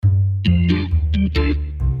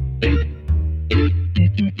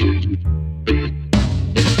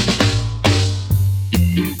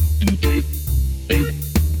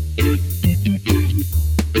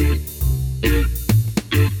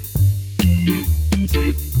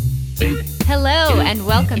Hello, and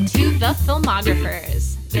welcome to The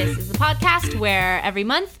Filmographers. This is a podcast where every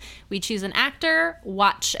month we choose an actor,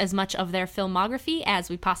 watch as much of their filmography as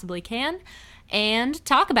we possibly can, and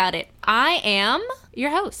talk about it. I am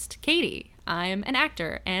your host, Katie. I'm an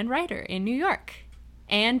actor and writer in New York.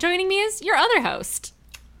 And joining me is your other host.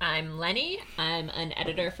 I'm Lenny. I'm an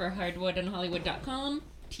editor for HardwoodandHollywood.com,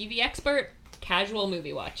 TV expert, casual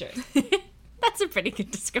movie watcher. That's a pretty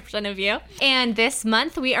good description of you. And this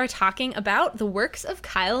month we are talking about the works of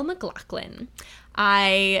Kyle MacLachlan.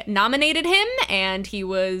 I nominated him and he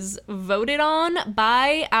was voted on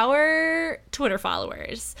by our Twitter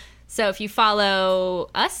followers. So if you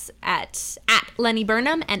follow us at Lenny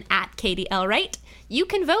Burnham and at Katie L. Wright, you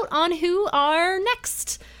can vote on who are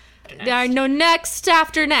next. Next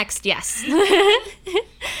after next, yes.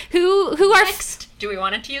 who are next? Do we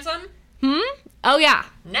want to tease them? Oh, yeah.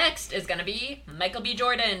 Next is going to be Michael B.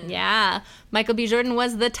 Jordan. Yeah. Michael B. Jordan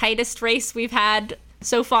was the tightest race we've had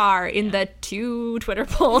so far in the 2 Twitter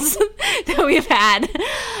polls that we've had.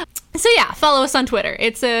 So, yeah, follow us on Twitter.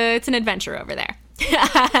 It's an adventure over there.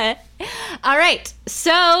 All right.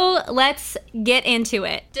 So, let's get into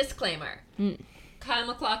it. Disclaimer. Kyle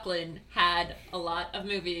MacLachlan had a lot of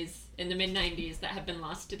movies in the mid-90s that have been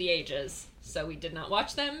lost to the ages. So, we did not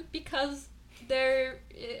watch them because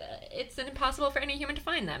it's impossible for any human to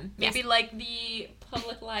find them. Maybe yes. like the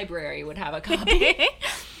public library would have a copy.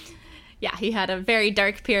 Yeah, he had a very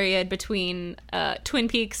dark period between Twin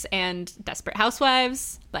Peaks and Desperate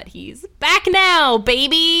Housewives, but he's back now,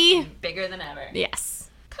 baby! Bigger than ever. Yes.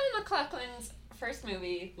 Kyle MacLachlan's first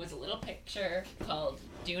movie was a little picture called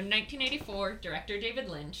Dune 1984, director David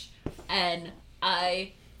Lynch, and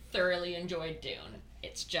I thoroughly enjoyed Dune.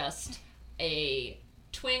 It's just a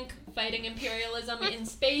twink fighting imperialism in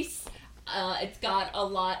space. It's got a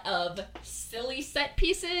lot of silly set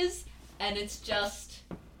pieces, and it's just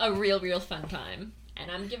a real fun time.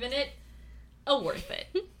 And I'm giving it a worth it.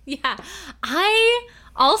 Yeah. I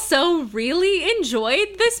also really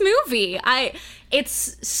enjoyed this movie.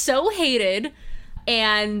 It's so hated,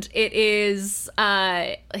 and it is,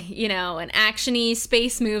 an action-y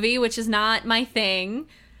space movie, which is not my thing,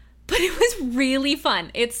 but it was really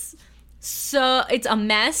fun. It's a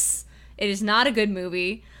mess. It is not a good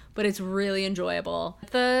movie, but it's really enjoyable.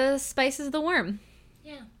 The spices of the worm.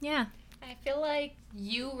 Yeah. Yeah. I feel like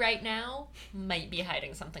you right now might be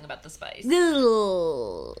hiding something about the spice.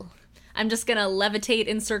 Ugh. I'm just gonna levitate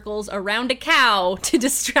in circles around a cow to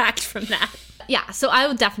distract from that. Yeah, so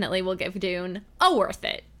I definitely will give Dune a worth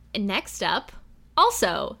it. And next up,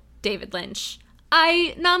 also David Lynch.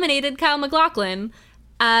 I nominated Kyle MacLachlan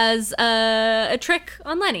as a trick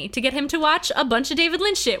on Lenny to get him to watch a bunch of David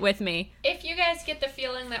Lynch shit with me. If you guys get the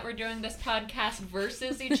feeling that we're doing this podcast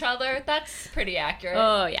versus each other, that's pretty accurate.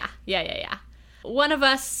 Oh, yeah. Yeah. One of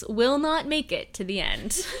us will not make it to the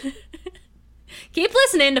end. Keep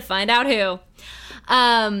listening to find out who.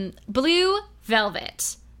 Blue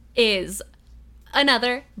Velvet is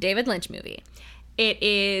another David Lynch movie. It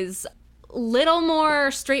is little more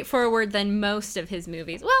straightforward than most of his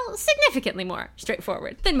movies. Well, significantly more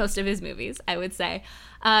straightforward than most of his movies, I would say.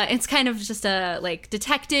 It's kind of just a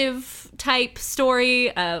detective type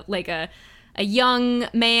story, like a young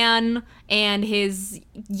man and his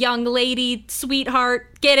young lady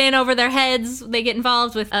sweetheart get in over their heads. They get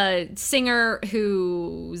involved with a singer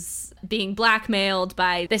who's being blackmailed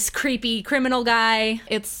by this creepy criminal guy.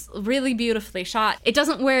 It's really beautifully shot. It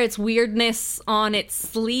doesn't wear its weirdness on its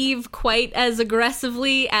sleeve quite as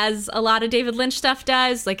aggressively as a lot of David Lynch stuff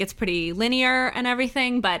does. It's pretty linear and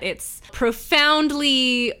everything, but it's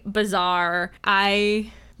profoundly bizarre.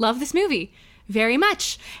 I love this movie very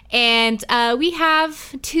much. And we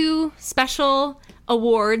have 2 special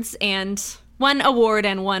awards, and one award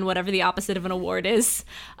and one whatever the opposite of an award is,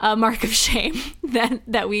 a mark of shame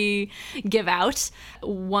that we give out,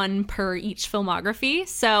 1 per each filmography.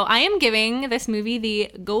 So I am giving this movie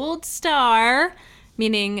the gold star,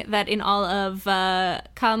 meaning that in all of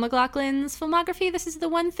Kyle MacLachlan's filmography, this is the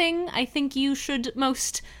one thing I think you should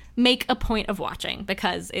most make a point of watching,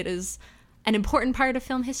 because it is an important part of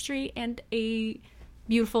film history and a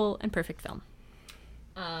beautiful and perfect film.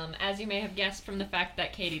 As you may have guessed from the fact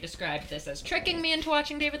that Katie described this as tricking me into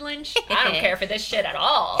watching David Lynch, I don't care for this shit at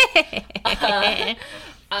all.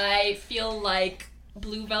 I feel like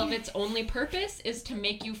Blue Velvet's only purpose is to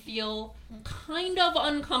make you feel kind of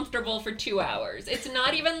uncomfortable for 2 hours. It's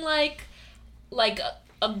not even like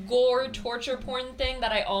a gore torture porn thing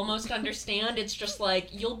that I almost understand. It's just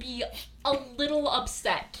you'll be a little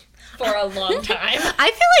upset for a long time.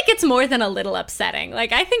 I feel like it's more than a little upsetting.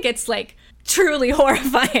 I think it's truly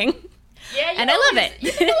horrifying. Yeah, and I love it.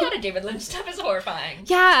 You think a lot of David Lynch stuff is horrifying.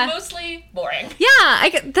 Yeah. It's mostly boring. Yeah,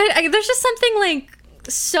 there's just something like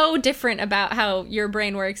so different about how your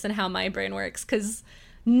brain works and how my brain works, because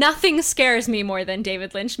nothing scares me more than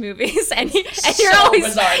David Lynch movies, and you're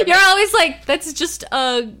always like, that's just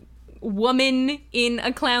a woman in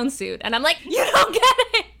a clown suit, and I'm like, you don't get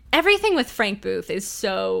it. Everything with Frank Booth is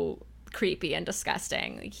so creepy and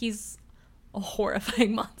disgusting. Like, he's a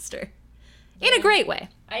horrifying monster in a great way.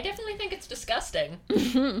 I definitely think it's disgusting.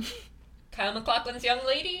 Kyle MacLachlan's young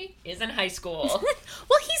lady is in high school.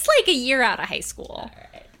 Well, he's like a year out of high school. All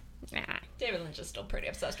right. Nah. David Lynch is still pretty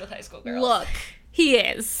obsessed with high school girls. Look, he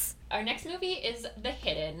is. Our next movie is The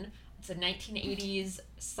Hidden. It's a 1980s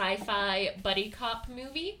sci-fi buddy cop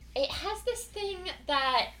movie. It has this thing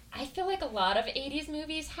that I feel like a lot of 80s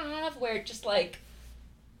movies have, where it just, like,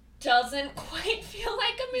 doesn't quite feel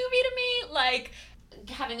like a movie to me. Like,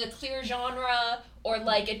 having a clear genre, or,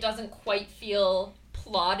 like, it doesn't quite feel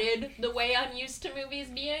plotted the way I'm used to movies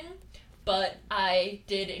being. But I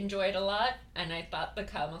did enjoy it a lot, and I thought the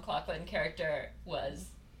Kyle MacLachlan character was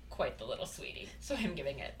quite the little sweetie. So I'm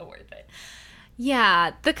giving it a worth it.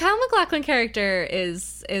 Yeah, the Kyle MacLachlan character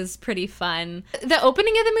is pretty fun. The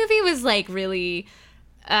opening of the movie was like really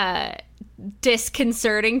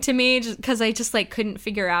disconcerting to me, just because I just like couldn't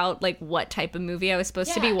figure out like what type of movie I was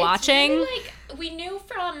supposed to be watching. It's really, like, we knew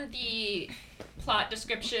from the plot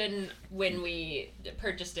description when we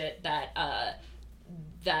purchased it that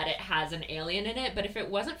it has an alien in it, but if it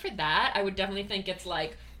wasn't for that, I would definitely think it's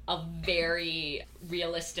like a very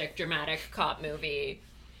realistic, dramatic cop movie.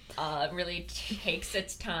 Really takes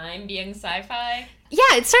its time being sci-fi.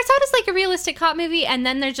 Yeah, it starts out as like a realistic cop movie, and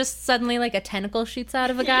then there's just suddenly like a tentacle shoots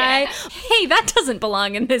out of a guy. Yeah. Hey, that doesn't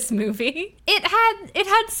belong in this movie. It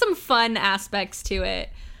had some fun aspects to it,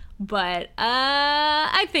 but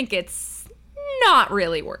I think it's not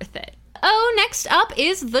really worth it. Oh, next up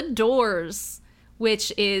is The Doors,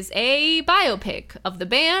 which is a biopic of the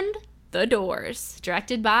band The Doors,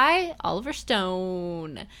 directed by Oliver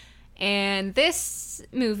Stone. And this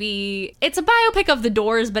movie, it's a biopic of The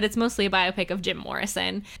Doors, but it's mostly a biopic of Jim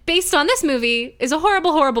Morrison. Based on this movie is a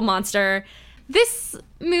horrible, horrible monster. This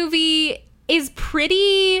movie is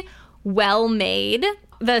pretty well made.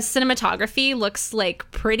 The cinematography looks like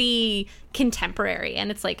pretty contemporary, and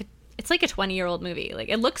it's like a 20-year-old movie. Like,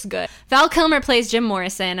 it looks good. Val Kilmer plays Jim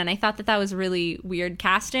Morrison, and I thought that was really weird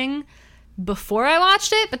casting before I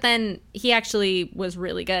watched it, but then he actually was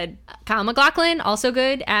really good. Kyle MacLachlan, also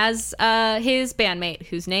good as his bandmate,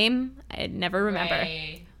 whose name I never remember.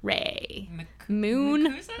 Ray. Moon?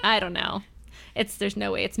 Makusa? I don't know. There's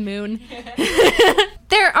no way it's Moon.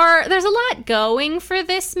 There's a lot going for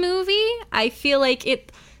this movie. I feel like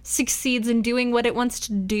it succeeds in doing what it wants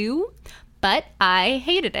to do, but I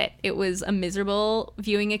hated it. It was a miserable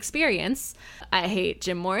viewing experience. I hate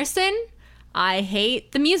Jim Morrison. I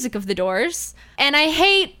hate the music of The Doors. And I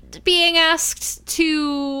hate being asked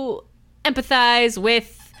to empathize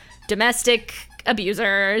with domestic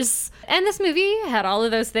abusers. And this movie had all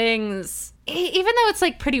of those things. Even though it's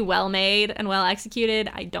like pretty well made and well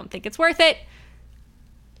executed, I don't think it's worth it,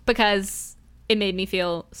 because it made me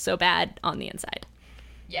feel so bad on the inside.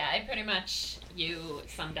 Yeah, you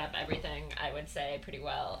summed up everything, I would say, pretty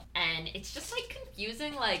well. And it's just, like,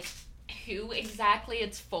 confusing, like, who exactly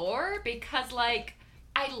it's for, because, like,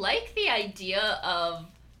 I like the idea of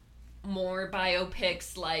more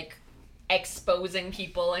biopics, like, exposing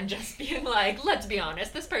people and just being like, let's be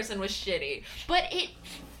honest, this person was shitty. But it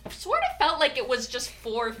sort of felt like it was just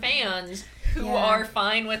for fans who are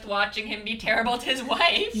fine with watching him be terrible to his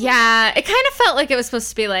wife. Yeah, it kind of felt like it was supposed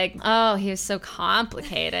to be like, oh, he was so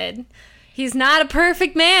complicated. He's not a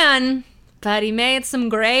perfect man, but he made some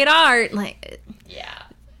great art. Like, yeah,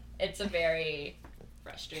 it's a very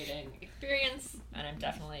frustrating experience, and I'm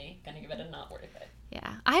definitely gonna give it a not worth it.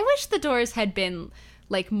 Yeah, I wish The Doors had been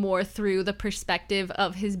like more through the perspective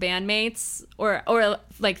of his bandmates, or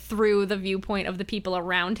like through the viewpoint of the people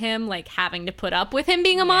around him, like having to put up with him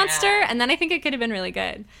being a monster, and then I think it could have been really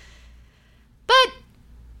good. But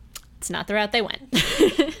it's not the route they went.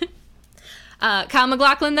 Kyle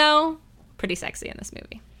MacLachlan, though, pretty sexy in this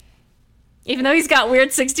movie. Even though he's got weird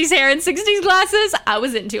 60s hair and 60s glasses, I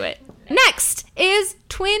was into it. Next is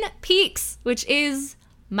Twin Peaks, which is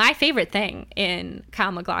my favorite thing in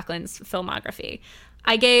Kyle MacLachlan's filmography.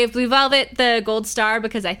 I gave Blue Velvet the gold star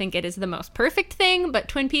because I think it is the most perfect thing, but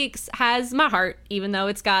Twin Peaks has my heart, even though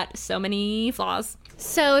it's got so many flaws.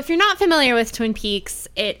 So if you're not familiar with Twin Peaks,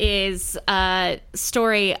 it is a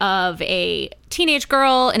story of a teenage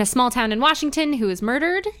girl in a small town in Washington who is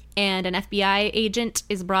murdered and an FBI agent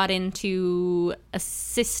is brought in to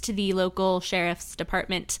assist the local sheriff's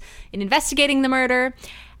department in investigating the murder.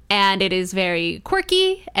 And it is very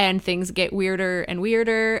quirky, and things get weirder and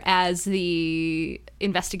weirder as the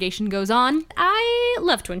investigation goes on. I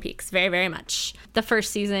love Twin Peaks very, very much. The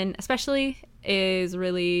first season, especially, is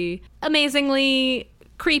really amazingly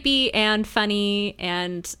creepy and funny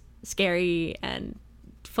and scary and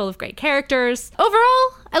full of great characters.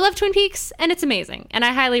 Overall, I love Twin Peaks, and it's amazing, and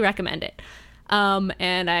I highly recommend it.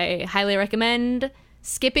 And I highly recommend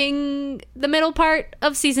skipping the middle part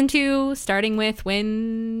of season 2, starting with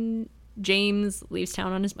when James leaves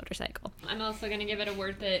town on his motorcycle. I'm also going to give it a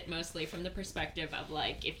worth it, mostly from the perspective of,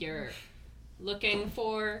 like, if you're looking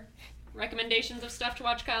for recommendations of stuff to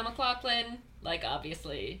watch, Kyle MacLachlan, like,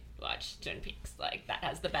 obviously watch Twin Peaks. Like, that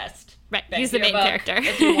has the best. Right, he's the main character.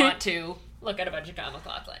 If you want to look at a bunch of Kyle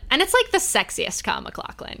MacLachlan. And it's like the sexiest Kyle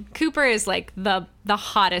MacLachlan. Cooper is like the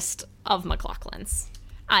hottest of MacLachlans.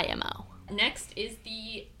 IMO. Next is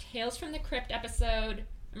the Tales from the Crypt episode.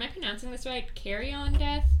 Am I pronouncing this right? Carrion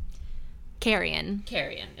Death? Carrion.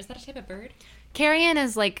 Carrion. Is that a type of bird? Carrion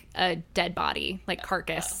is like a dead body, like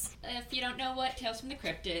carcass. If you don't know what Tales from the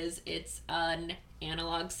Crypt is, it's an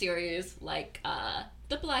analog series like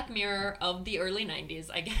the Black Mirror of the early 90s,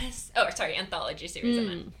 I guess. Oh, sorry, anthology series, I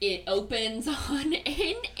meant. It opens on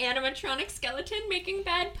an animatronic skeleton making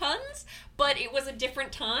bad puns, but it was a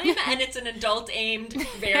different time, and it's an adult-aimed,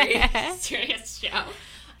 very serious show.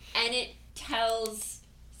 And it tells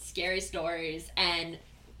scary stories, and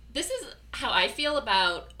this is how I feel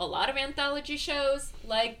about a lot of anthology shows,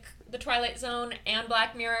 like The Twilight Zone and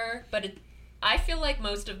Black Mirror, but I feel like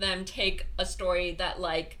most of them take a story that,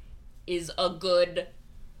 like, is a good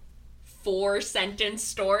 4-sentence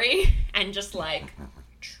story and just, like,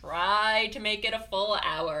 try to make it a full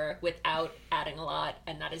hour without adding a lot,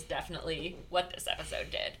 and that is definitely what this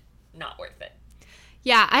episode did. Not worth it.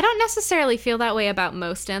 Yeah, I don't necessarily feel that way about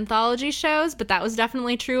most anthology shows, but that was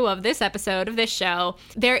definitely true of this episode of this show.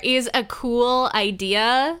 There is a cool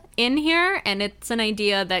idea in here, and it's an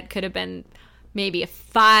idea that could have been maybe a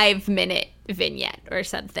 5-minute vignette or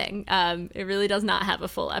something. It really does not have a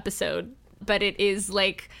full episode, but it is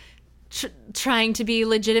like trying to be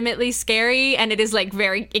legitimately scary, and it is like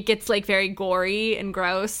it gets like very gory and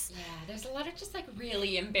gross. Yeah, there's a lot of just like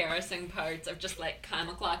really embarrassing parts of just like Kyle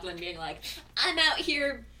MacLachlan being like, I'm out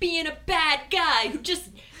here being a bad guy who just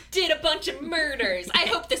did a bunch of murders. I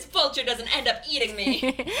hope this vulture doesn't end up eating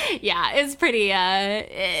me. Yeah, it's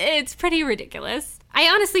pretty ridiculous. I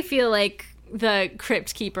honestly feel like the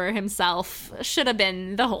Crypt Keeper himself should have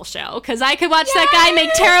been the whole show, because I could watch that guy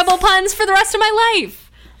make terrible puns for the rest of my life.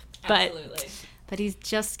 Absolutely. But he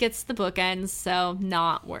just gets the bookends, so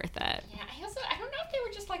not worth it. Yeah, I don't know if they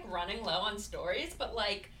were just like running low on stories, but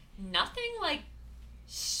like nothing like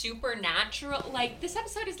supernatural. Like this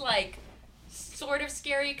episode is like sort of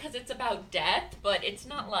scary because it's about death, but it's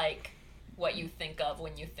not like what you think of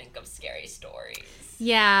when you think of scary stories.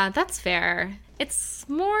 Yeah, that's fair. It's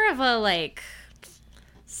more of a like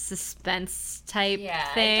suspense type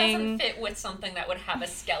thing. It doesn't fit with something that would have a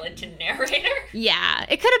skeleton narrator. Yeah,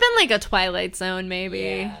 it could have been like a Twilight Zone maybe.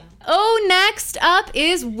 Yeah. Oh, next up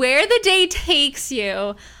is Where the Day Takes You.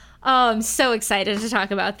 Oh, I'm so excited to talk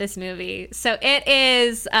about this movie. So it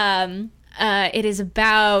is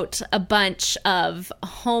about a bunch of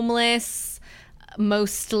homeless,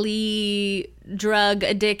 mostly drug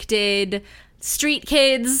addicted street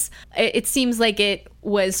kids. It seems like it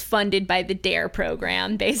was funded by the DARE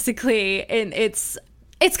program, basically, and it's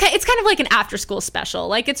kind of like an after school special.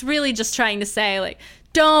 Like it's really just trying to say like,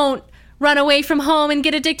 don't run away from home and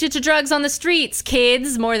get addicted to drugs on the streets,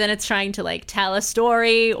 kids, more than it's trying to like tell a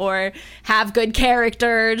story or have good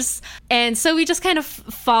characters. And so we just kind of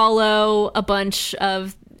follow a bunch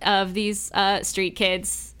of these street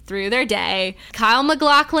kids through their day. Kyle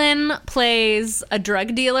MacLachlan plays a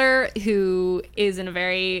drug dealer who is in a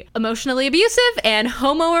very emotionally abusive and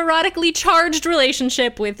homoerotically charged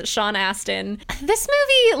relationship with Sean Astin. This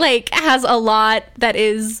movie like has a lot that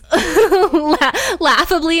is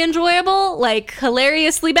laughably enjoyable, like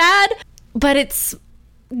hilariously bad, but it's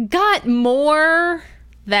got more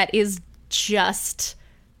that is just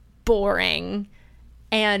boring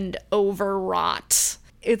and overwrought.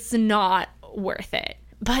 It's not worth it.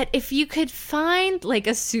 But if you could find like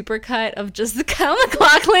a supercut of just the Kyle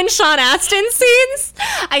MacLachlan, Sean Astin scenes,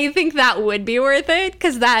 I think that would be worth it,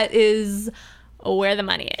 because that is where the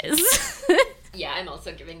money is. Yeah, I'm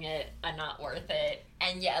also giving it a not worth it.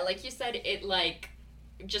 And yeah, like you said, it like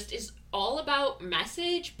just is all about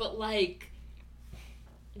message, but like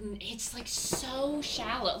it's like so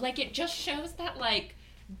shallow. Like it just shows that like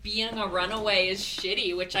being a runaway is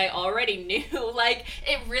shitty, which I already knew. Like,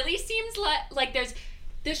 it really seems like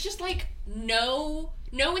there's just like no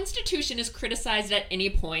institution is criticized at any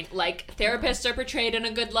point. Like, therapists are portrayed in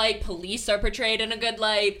a good light, police are portrayed in a good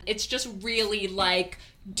light. It's just really like,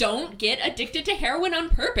 don't get addicted to heroin on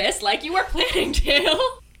purpose like you were planning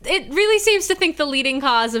to. It really seems to think the leading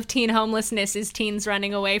cause of teen homelessness is teens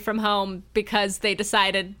running away from home because they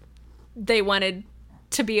decided they wanted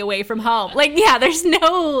to be away from home. Like, yeah, there's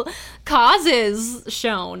no causes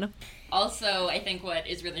shown. Also, I think what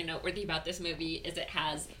is really noteworthy about this movie is it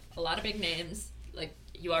has a lot of big names. Like,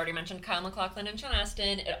 you already mentioned Kyle MacLachlan and Sean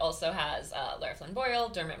Astin. It also has Lara Flynn Boyle,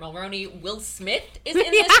 Dermot Mulroney, Will Smith is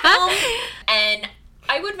in this film. And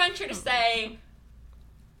I would venture to say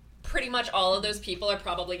pretty much all of those people are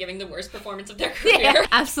probably giving the worst performance of their career. Yeah,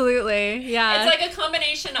 absolutely, yeah. It's like a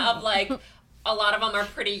combination of, like, a lot of them are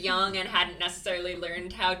pretty young and hadn't necessarily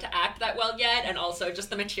learned how to act that well yet, and also just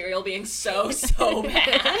the material being so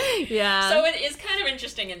bad. Yeah. So it is kind of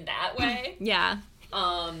interesting in that way. Yeah.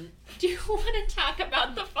 Do you want to talk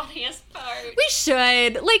about the funniest part? We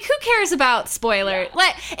should. Like, who cares about spoilers? Yeah.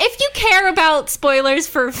 Like, if you care about spoilers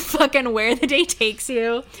for fucking Where the Day Takes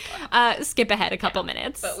You, skip ahead a couple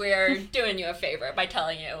minutes. But we're doing you a favor by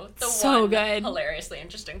telling you the So one good. hilariously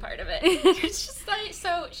interesting part of it. It's just like,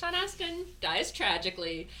 so Sean Astin dies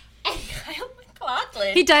tragically, and Kyle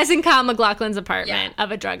MacLachlan. He dies in Kyle MacLachlan's apartment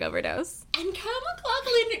of a drug overdose. And Kyle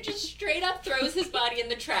MacLachlan just straight up throws his body in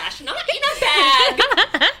the trash. Not in a bag.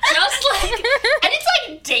 Just like, and it's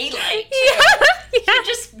like daylight, too. Yeah. He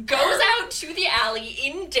just goes out to the alley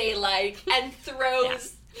in daylight and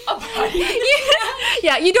throws a body in the trash.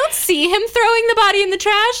 Yeah, you don't see him throwing the body in the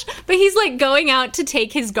trash, but he's like going out to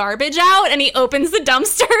take his garbage out, and he opens the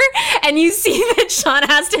dumpster, and you see that Sean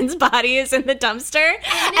Astin's body is in the dumpster,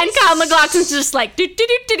 and Kyle MacLachlan's just like,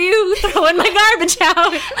 do-do-do-do-do, throwing my garbage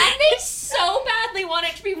out. And they so badly want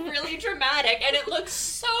it to be really dramatic, and it looks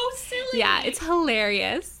so silly. Yeah, it's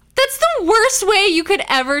hilarious. That's the worst way you could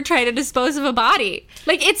ever try to dispose of a body.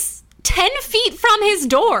 Like, it's 10 feet from his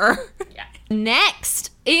door. Yeah.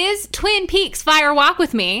 Next is Twin Peaks Fire Walk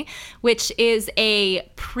With Me, which is a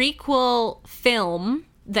prequel film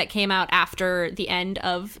that came out after the end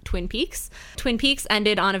of Twin Peaks. Twin Peaks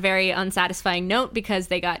ended on a very unsatisfying note because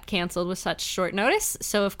they got canceled with such short notice.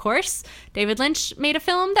 So, of course, David Lynch made a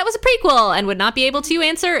film that was a prequel and would not be able to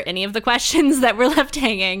answer any of the questions that were left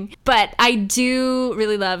hanging. But I do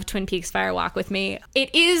really love Twin Peaks Fire Walk With Me.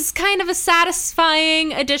 It is kind of a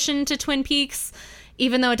satisfying addition to Twin Peaks.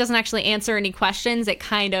 Even though it doesn't actually answer any questions, it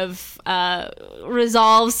kind of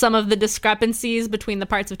resolves some of the discrepancies between the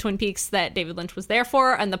parts of Twin Peaks that David Lynch was there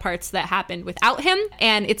for and the parts that happened without him.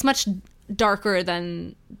 And it's much darker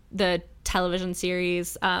than the television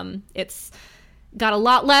series. It's got a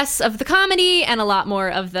lot less of the comedy and a lot more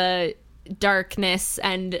of the darkness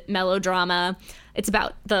and melodrama. It's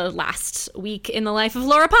about the last week in the life of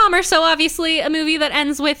Laura Palmer, so obviously a movie that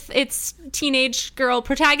ends with its teenage girl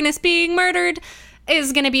protagonist being murdered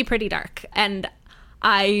is going to be pretty dark. And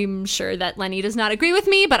I'm sure that Lenny does not agree with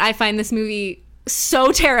me, but I find this movie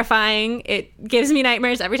so terrifying. It gives me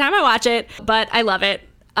nightmares every time I watch it, but I love it.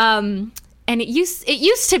 And it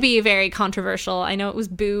used to be very controversial. I know it was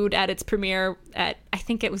booed at its premiere I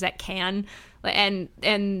think it was at Cannes,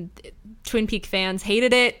 and Twin Peaks fans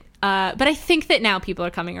hated it. But I think that now people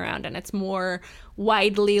are coming around and it's more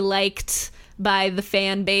widely liked by the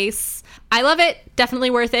fan base. I love it.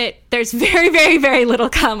 Definitely worth it. There's very, very, very little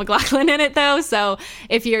Kyle MacLachlan in it, though. So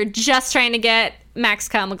if you're just trying to get Max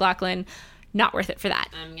Kyle MacLachlan, not worth it for that.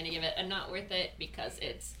 I'm going to give it a not worth it because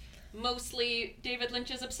it's mostly David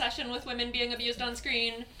Lynch's obsession with women being abused on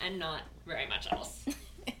screen and not very much else.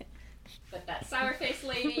 But that sour-faced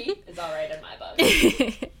lady is all right in my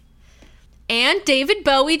book. And David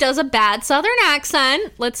Bowie does a bad Southern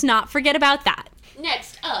accent. Let's not forget about that.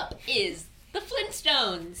 Next up is The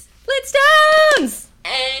Flintstones. Flintstones!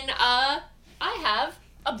 And I have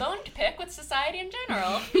a bone to pick with society in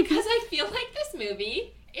general because I feel like this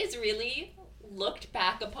movie is really looked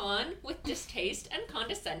back upon with distaste and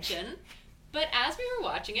condescension. But as we were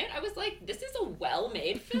watching it, I was like, this is a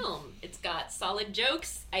well-made film. It's got solid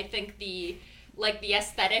jokes. I think the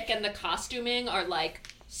aesthetic and the costuming are like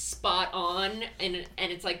spot on, and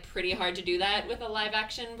it's like pretty hard to do that with a live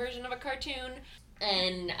action version of a cartoon.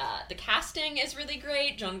 And the casting is really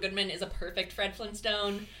great. John Goodman is a perfect Fred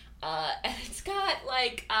Flintstone. And it's got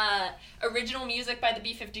like original music by the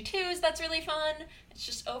B-52s that's really fun. It's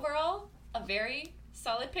just overall a very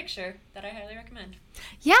solid picture that I highly recommend.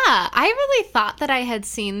 Yeah, I really thought that I had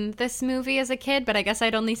seen this movie as a kid, but I guess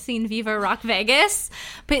I'd only seen Viva Rock Vegas.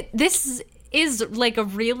 But this is like a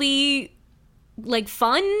really like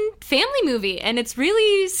fun family movie, and it's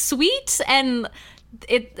really sweet, and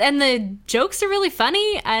the jokes are really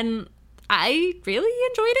funny, and I really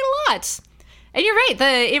enjoyed it a lot. And you're right,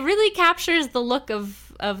 it really captures the look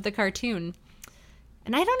of the cartoon.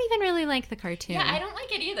 And I don't even really like the cartoon. Yeah, I don't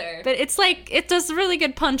like it either. But it's like, it does a really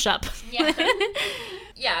good punch up. Yeah.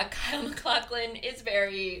 Yeah, Kyle MacLachlan is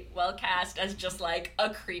very well cast as just like a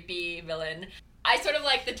creepy villain. I sort of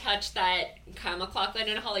like the touch that Kyle MacLachlan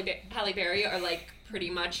and Halle Berry are like pretty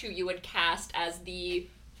much who you would cast as the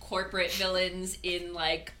corporate villains in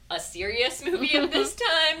like a serious movie of this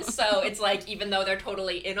time. So it's like, even though they're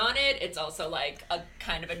totally in on it, it's also like a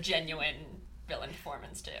kind of a genuine villain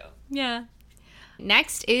performance too. Yeah.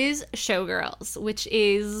 Next is Showgirls, which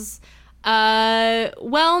is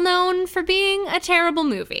well known for being a terrible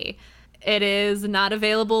movie. It is not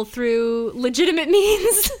available through legitimate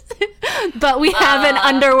means, but we have an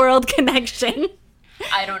underworld connection.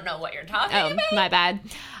 I don't know what you're talking about. My bad.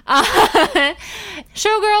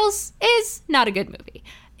 Showgirls is not a good movie.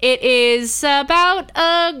 It is about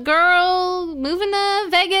a girl moving to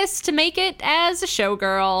Vegas to make it as a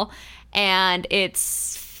showgirl, and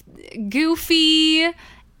it's goofy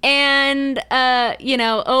and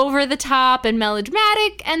over the top and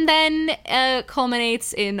melodramatic, and then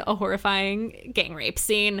culminates in a horrifying gang rape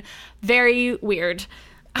scene. Very weird.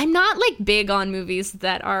 I'm not like big on movies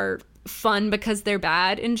that are fun because they're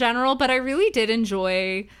bad in general, but I really did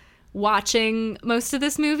enjoy watching most of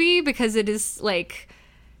this movie because it is like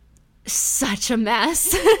such a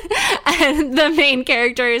mess. And the main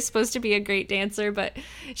character is supposed to be a great dancer, but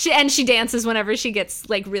she dances whenever she gets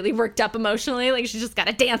like really worked up emotionally, like she's just got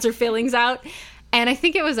to dance her feelings out. And I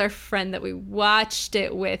think it was our friend that we watched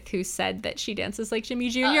it with who said that she dances like Jimmy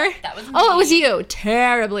Jr. That was me. Oh, it was you.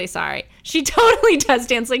 Terribly sorry. She totally does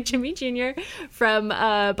dance like Jimmy Jr. from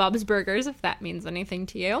Bob's Burgers, if that means anything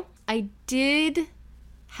to you. I did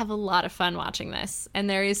have a lot of fun watching this, and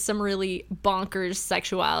there is some really bonkers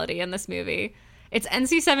sexuality in this movie. It's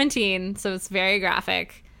NC-17, so it's very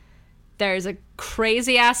graphic. There's a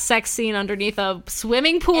crazy-ass sex scene underneath a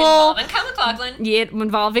swimming pool. Involving Kyle MacLachlan. Yeah,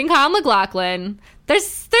 involving Kyle MacLachlan.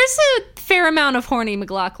 There's a fair amount of horny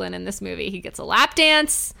MacLachlan in this movie. He gets a lap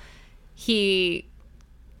dance. He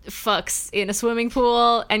fucks in a swimming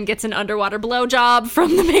pool and gets an underwater blowjob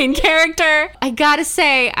from the main character. I gotta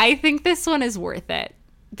say, I think this one is worth it.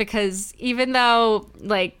 Because even though,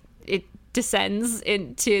 like, it descends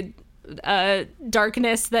into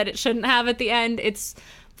darkness that it shouldn't have at the end,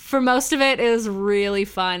 for most of it is really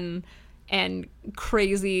fun and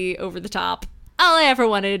crazy over the top. All I ever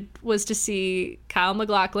wanted was to see Kyle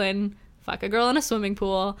MacLachlan fuck a girl in a swimming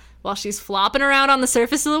pool while she's flopping around on the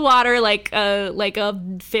surface of the water like a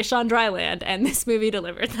fish on dry land, and this movie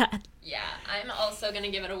delivered that. Yeah, I'm also gonna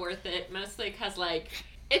give it a worth it, mostly because, like,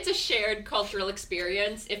 it's a shared cultural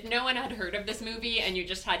experience. If no one had heard of this movie and you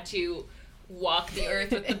just had to walk the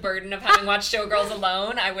earth with the burden of having watched Showgirls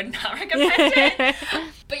alone, I would not recommend it.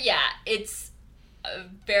 But yeah, it's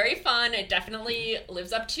very fun. It definitely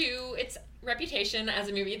lives up to its reputation as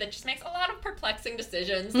a movie that just makes a lot of perplexing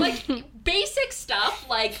decisions. Like, basic stuff,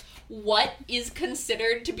 like what is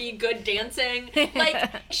considered to be good dancing.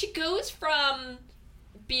 Like, she goes from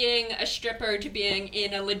being a stripper to being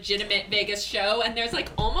in a legitimate Vegas show, and there's like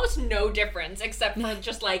almost no difference except for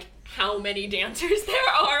just like how many dancers there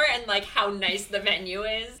are and like how nice the venue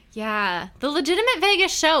is. Yeah, the legitimate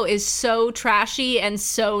Vegas show is so trashy and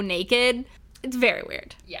so naked. It's very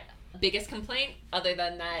weird. Yeah. Biggest complaint, other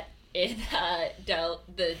than that, it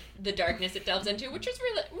the darkness it delves into, which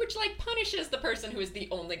like punishes the person who is the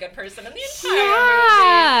only good person in the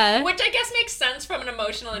entire movie, which I guess makes sense from an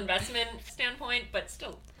emotional investment standpoint, but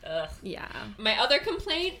still, ugh. Yeah. My other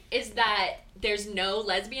complaint is that there's no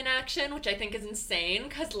lesbian action, which I think is insane,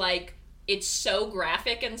 because like it's so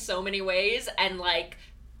graphic in so many ways, and like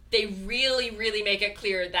they really, really make it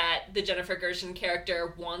clear that the Jennifer Gershon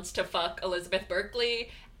character wants to fuck Elizabeth Berkley.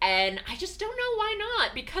 And I just don't know why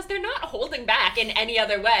not, because they're not holding back in any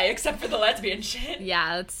other way except for the lesbian shit.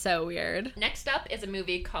 Yeah, that's so weird. Next up is a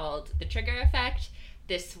movie called The Trigger Effect.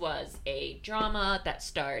 This was a drama that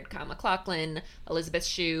starred Kyle MacLachlan, Elizabeth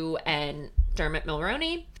Shue, and Dermot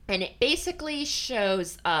Mulroney. And it basically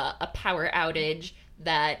shows a power outage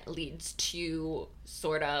that leads to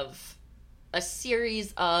sort of a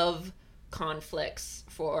series of conflicts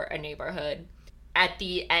for a neighborhood. At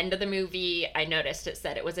the end of the movie, I noticed it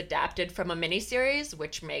said it was adapted from a miniseries,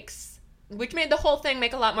 which made the whole thing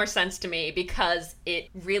make a lot more sense to me, because it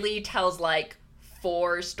really tells like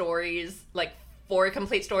four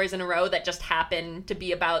complete stories in a row that just happen to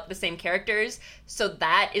be about the same characters. So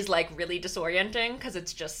that is like really disorienting because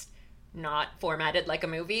it's just not formatted like a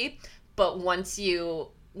movie. but once you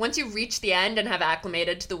reach the end and have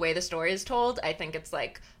acclimated to the way the story is told, I think it's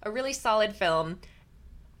like a really solid film.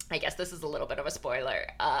 I guess this is a little bit of a spoiler,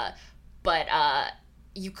 but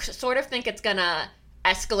you sort of think it's gonna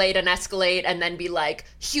escalate and then be like,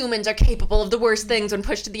 humans are capable of the worst things when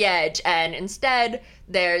pushed to the edge, and instead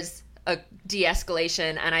there's a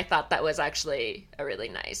de-escalation, and I thought that was actually a really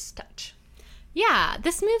nice touch. Yeah,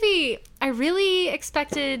 this movie, I really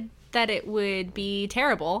expected that it would be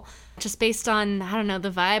terrible, just based on, I don't know, the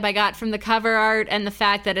vibe I got from the cover art and the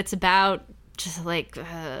fact that it's about just like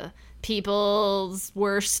people's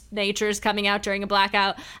worst natures coming out during a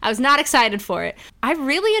blackout. I was not excited for it. I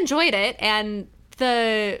really enjoyed it, and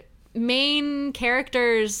the main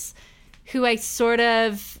characters who I sort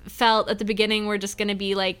of felt at the beginning were just going to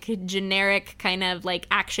be like generic kind of like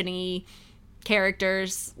action-y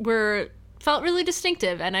characters felt really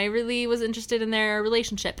distinctive, and I really was interested in their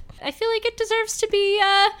relationship. I feel like it deserves to be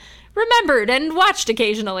remembered and watched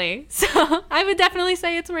occasionally, so I would definitely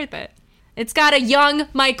say it's worth it. It's got a young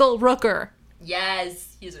Michael Rooker.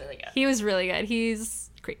 Yes, he's really good. He was really good. He's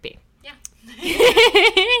creepy. Yeah.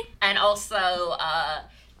 And also,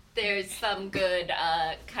 there's some good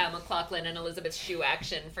Kyle MacLachlan and Elizabeth Shue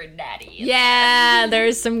action for Natty. Yeah,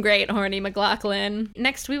 there's some great horny MacLachlan.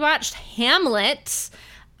 Next, we watched Hamlet,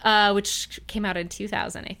 which came out in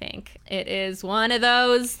 2000, I think. It is one of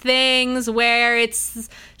those things where it's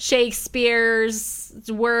Shakespeare's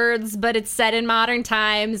words, but it's set in modern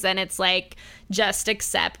times, and it's like, just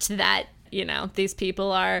accept that, you know, these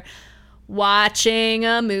people are watching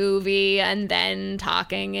a movie and then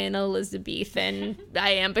talking in Elizabethan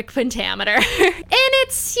iambic pentameter. And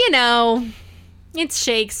it's, you know, it's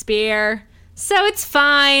Shakespeare, so it's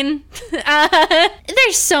fine.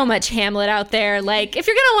 There's so much Hamlet out there. Like, if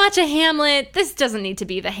you're gonna watch a Hamlet, this doesn't need to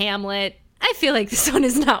be the Hamlet. I feel like this one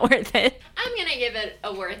is not worth it. I'm gonna give it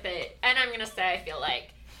a worth it, and I'm gonna say I feel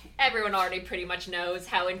like everyone already pretty much knows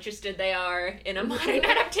how interested they are in a modern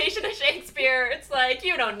adaptation of Shakespeare. It's like,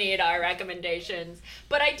 you don't need our recommendations.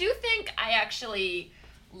 But I do think I actually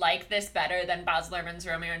like this better than Baz Luhrmann's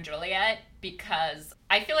Romeo and Juliet, because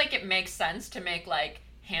I feel like it makes sense to make, like,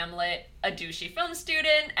 Hamlet a douchey film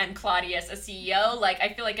student and Claudius a CEO. Like,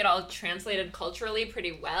 I feel like it all translated culturally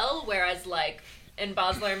pretty well, whereas, like, in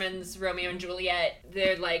Baz Luhrmann's Romeo and Juliet,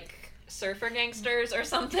 they're, like, surfer gangsters or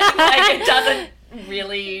something. Like, it doesn't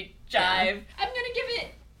really jive. Yeah. I'm gonna give it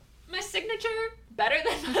my signature better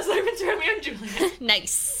than Baz Luhrmann's Romeo and Juliet.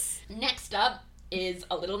 Nice. Next up is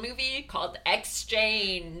a little movie called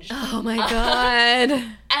Exchange. Oh my god.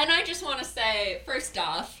 And I just want to say, first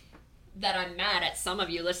off, that I'm mad at some of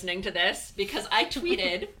you listening to this, because I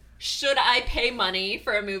tweeted, should I pay money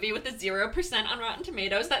for a movie with a 0% on Rotten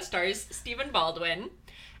Tomatoes that stars Stephen Baldwin?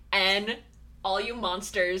 And all you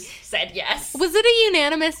monsters said yes. Was it a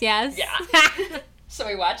unanimous yes? Yeah. So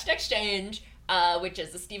we watched Exchange, which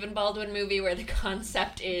is a Stephen Baldwin movie where the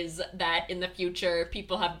concept is that in the future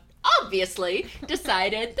people have obviously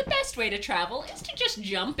decided the best way to travel is to just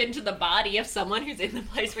jump into the body of someone who's in the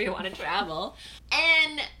place where you want to travel.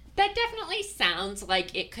 And that definitely sounds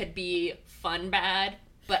like it could be fun bad,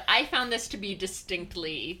 but I found this to be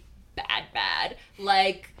distinctly bad.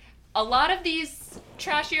 Like, a lot of these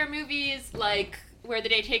trashier movies, like Where the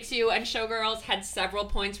Day Takes You and Showgirls, had several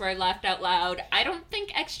points where I laughed out loud. I don't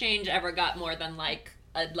think Exchange ever got more than like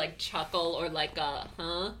a chuckle or like a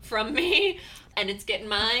huh from me. And it's getting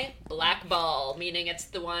my black ball, meaning it's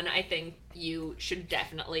the one I think you should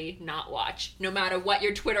definitely not watch, no matter what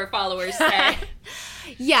your Twitter followers say.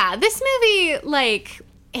 Yeah, this movie, like,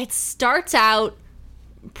 it starts out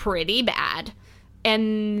pretty bad.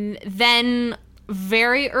 And then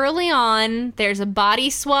very early on, there's a body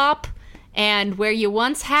swap. And where you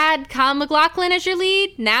once had Kyle MacLachlan as your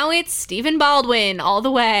lead, now it's Stephen Baldwin all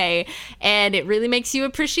the way. And it really makes you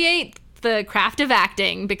appreciate the craft of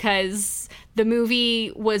acting, because the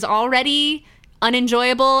movie was already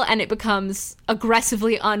unenjoyable and it becomes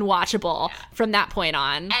aggressively unwatchable from that point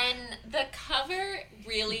on. And the cover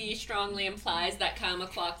really strongly implies that Kyle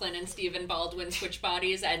MacLachlan and Stephen Baldwin switch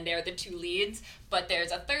bodies and they're the two leads, but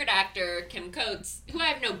there's a third actor, Kim Coates, who I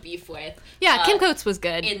have no beef with. Yeah, Kim Coates was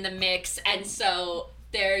good. In the mix, and so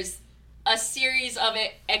there's a series of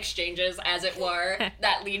exchanges, as it were,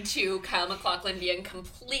 that lead to Kyle MacLachlan being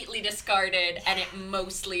completely discarded and it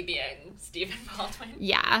mostly being Stephen Baldwin.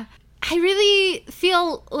 Yeah. I really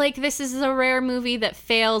feel like this is a rare movie that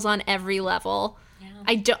fails on every level.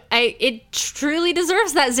 Yeah. It truly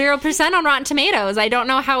deserves that 0% on Rotten Tomatoes. I don't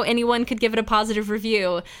know how anyone could give it a positive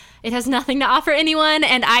review. It has nothing to offer anyone,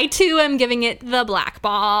 and I too am giving it the black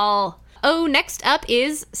ball. Oh, next up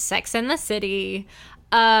is Sex and the City.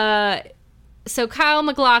 So Kyle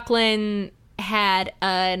MacLachlan had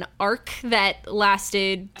an arc that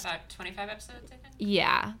lasted about 25 episodes, I think.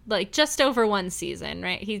 Yeah, like just over one season,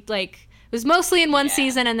 right? He like was mostly in one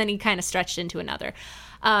season, and then he kind of stretched into another.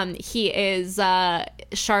 He is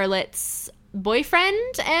Charlotte's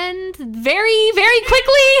boyfriend and very, very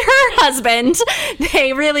quickly her husband.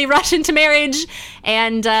 They really rush into marriage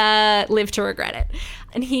and live to regret it.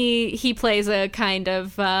 And he plays a kind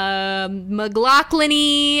of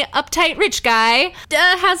MacLachlan-y, uptight rich guy.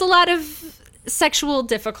 Has a lot of sexual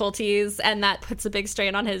difficulties, and that puts a big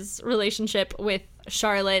strain on his relationship with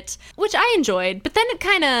Charlotte, which I enjoyed. But then it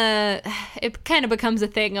kind of becomes a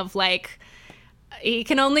thing of like, he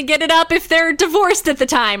can only get it up if they're divorced at the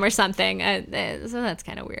time or something. So that's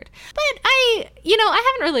kind of weird. But I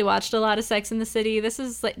haven't really watched a lot of Sex in the City. This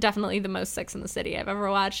is like definitely the most Sex in the City I've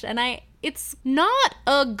ever watched. And it's not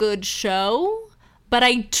a good show, but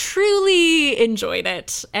I truly enjoyed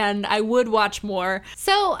it, and I would watch more.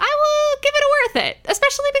 So I will give it a worth it,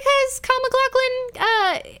 especially because Kyle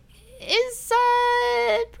MacLachlan is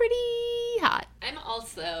pretty hot. I'm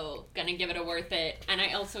also gonna give it a worth it, and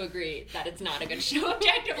I also agree that it's not a good show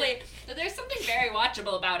objectively. But there's something very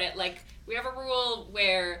watchable about it. Like, we have a rule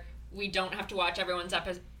where we don't have to watch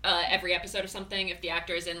every episode of something if the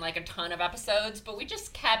actor is in like a ton of episodes, but we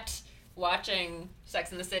just kept watching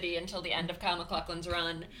Sex in the City until the end of Kyle MacLachlan's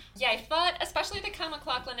run. Yeah, I thought especially the Kyle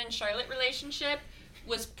MacLachlan and Charlotte relationship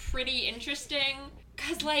was pretty interesting,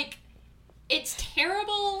 because like, it's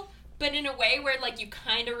terrible, but in a way where like you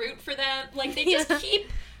kind of root for them. Like, they just keep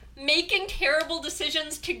making terrible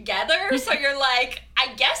decisions together, so you're like,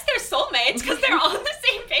 I guess they're soulmates because they're on the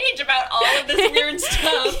same page about all of this weird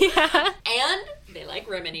stuff. Yeah. And they like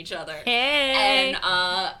rimming each other. Hey. And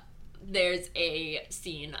there's a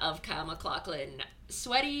scene of Kyle MacLachlan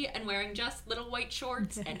sweaty and wearing just little white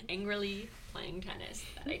shorts and angrily playing tennis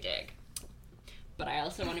that I dig. But I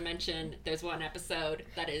also want to mention there's one episode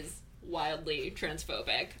that is wildly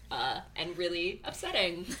transphobic and really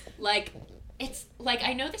upsetting. Like, it's like,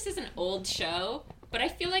 I know this is an old show, but I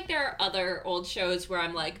feel like there are other old shows where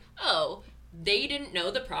I'm like, oh, they didn't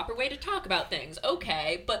know the proper way to talk about things.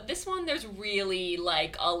 Okay, but this one, there's really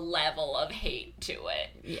like a level of hate to it.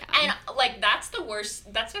 Yeah. And like, that's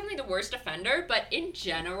definitely the worst offender, but in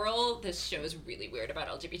general, this show is really weird about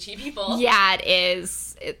LGBT people. Yeah, it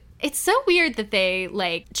is. It's so weird that they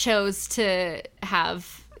like chose to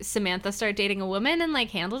have Samantha start dating a woman and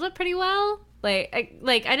like handled it pretty well. I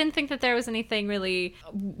didn't think that there was anything really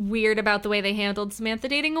weird about the way they handled Samantha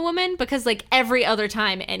dating a woman, because like every other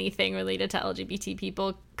time anything related to LGBT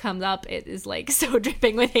people comes up, it is like so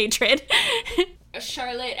dripping with hatred.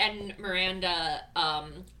 Charlotte and Miranda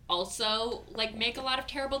also like make a lot of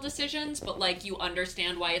terrible decisions, but like you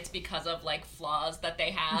understand why it's because of like flaws that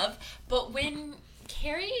they have. But when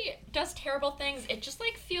Carrie does terrible things, it just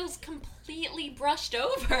like feels completely brushed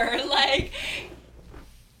over. Like,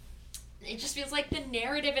 it just feels like the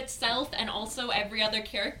narrative itself and also every other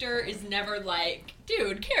character is never like,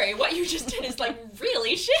 dude, Carrie, what you just did is like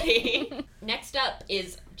really shitty. Next up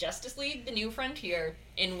is Justice League: The New Frontier,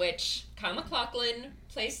 in which Kyle MacLachlan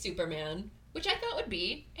plays Superman, which I thought would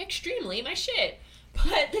be extremely my shit.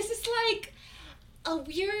 But this is like a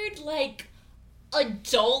weird, like,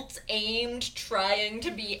 adult-aimed, trying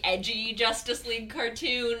to be edgy Justice League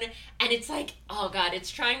cartoon, and it's like, oh god,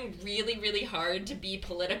 it's trying really, really hard to be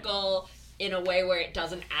political in a way where it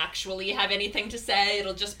doesn't actually have anything to say.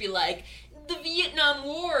 It'll just be like, the Vietnam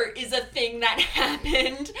War is a thing that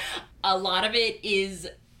happened. A lot of it is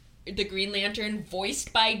the Green Lantern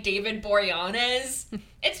voiced by David Boreanaz.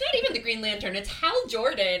 It's not even the Green Lantern, it's Hal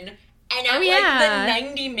Jordan. And at like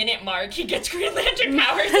the 90-minute mark, he gets Green Lantern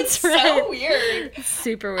powers. It's so weird. It's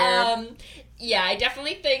super weird. Yeah, I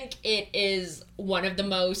definitely think it is one of the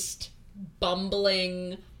most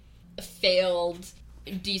bumbling, failed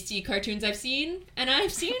DC cartoons I've seen. And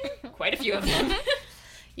I've seen quite a few of them.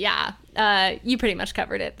 Yeah, you pretty much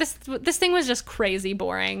covered it. This thing was just crazy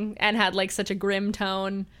boring and had like such a grim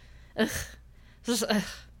tone. Ugh.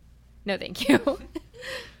 No, thank you.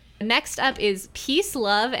 Next up is Peace,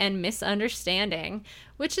 Love, and Misunderstanding,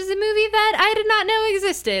 which is a movie that I did not know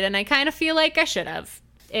existed, and I kind of feel like I should have.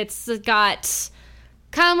 It's got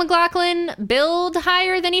Kyle MacLachlan billed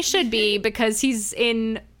higher than he should be because he's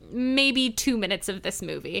in maybe 2 minutes of this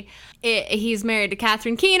movie. He's married to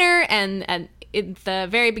Catherine Keener, and at the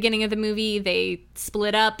very beginning of the movie, they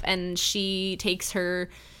split up, and she takes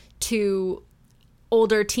her two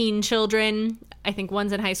older teen children, I think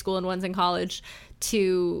one's in high school and one's in college,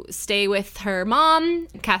 to stay with her mom.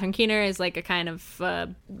 Catherine Keener is like a kind of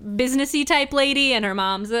businessy type lady, and her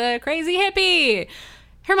mom's a crazy hippie.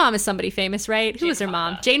 Her mom is somebody famous, right? Who Jane was her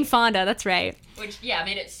mom? Fonda. Jane Fonda, that's right. Which, yeah,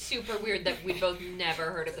 made it super weird that we both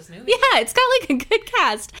never heard of this movie. Yeah, it's got like a good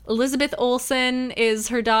cast. Elizabeth Olsen is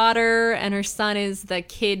her daughter, and her son is the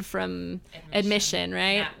kid from Admission,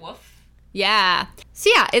 right? Matt Wolf. Yeah. So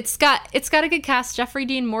yeah, it's got a good cast. Jeffrey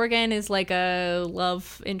Dean Morgan is like a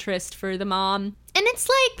love interest for the mom. And it's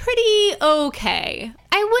like pretty okay.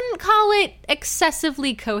 I wouldn't call it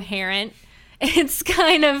excessively coherent. It's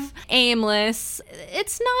kind of aimless.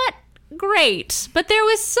 It's not great, but there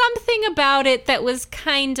was something about it that was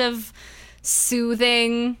kind of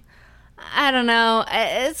soothing. I don't know.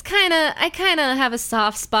 I kind of have a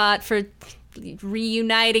soft spot for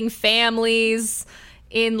reuniting families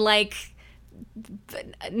in like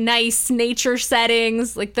nice nature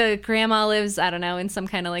settings. Like the grandma lives, I don't know, in some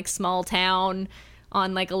kind of like small town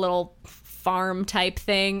on like a little farm type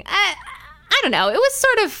thing. I don't know. It was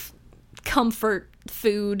sort of comfort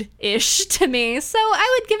food-ish to me. So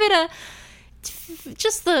I would give it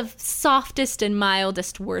just the softest and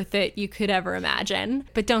mildest worth it you could ever imagine.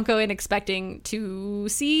 But don't go in expecting to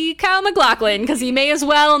see Kyle MacLachlan, because he may as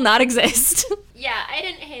well not exist. Yeah, I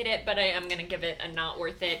didn't hate it, but I am going to give it a not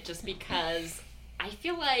worth it just because I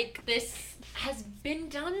feel like this has been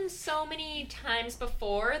done so many times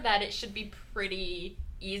before that it should be pretty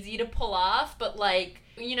easy to pull off, but like,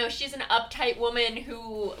 you know, she's an uptight woman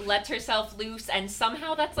who lets herself loose, and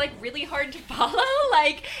somehow that's like really hard to follow.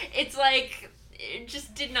 Like, it's like, it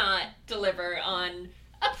just did not deliver on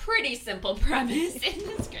a pretty simple premise in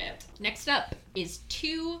the script. Next up is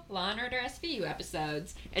 2 Law & Order SVU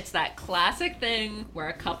episodes. It's that classic thing where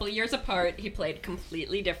a couple years apart, he played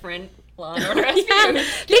completely different Law & Order SVU Yeah,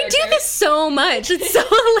 they do this so much. It's so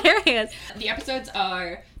hilarious. The episodes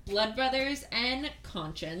are Blood Brothers and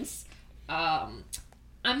Conscience.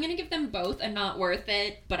 I'm gonna give them both a not worth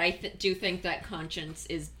it, but I do think that Conscience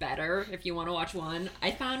is better if you want to watch one.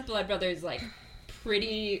 I found Blood Brothers like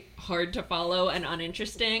pretty hard to follow and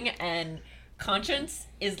uninteresting, and Conscience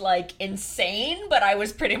is like insane, but I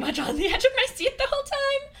was pretty much on the edge of my seat the whole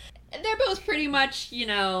time. They're both pretty much, you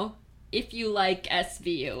know, if you like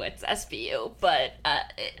SVU, it's SVU, but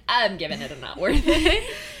I'm giving it a not worth it.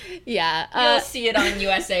 Yeah. You'll see it on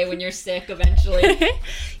USA when you're sick eventually.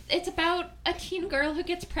 It's about a teen girl who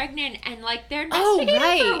gets pregnant, and like they're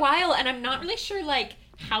investigating for a while, and I'm not really sure like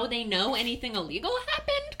how they know anything illegal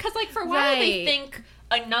happened, because like for a while they think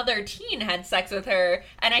another teen had sex with her,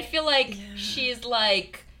 and I feel like she's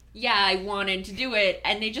like, yeah, I wanted to do it,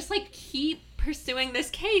 and they just like keep pursuing this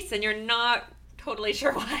case, and you're not totally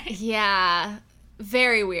sure why. Yeah,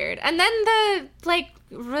 very weird. And then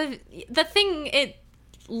the thing it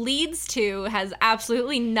leads to has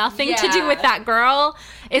absolutely nothing to do with that girl.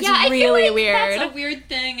 It's really weird. That's a weird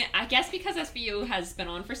thing. I guess because SVU has been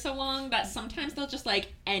on for so long that sometimes they'll just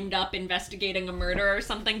like end up investigating a murder or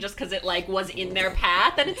something just because it like was in their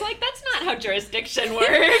path, and it's like, that's not how jurisdiction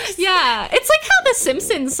works. Yeah, it's like how The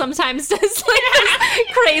Simpsons sometimes does like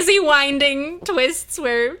crazy winding twists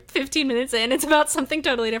where 15 minutes in it's about something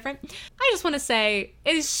totally different. I just want to say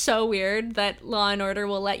it is so weird that Law and Order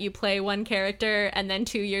will let you play one character and then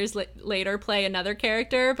 2 years later play another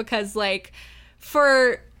character, because like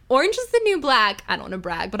for Orange is the New Black, I don't want to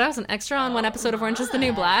brag, but I was an extra on one episode of Orange is the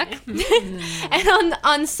New Black. And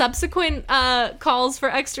on subsequent calls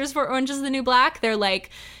for extras for Orange is the New Black, they're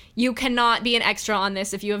like, you cannot be an extra on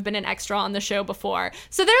this if you have been an extra on the show before.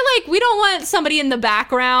 So they're like, we don't want somebody in the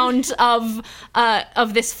background of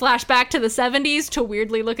this flashback to the 70s to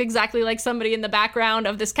weirdly look exactly like somebody in the background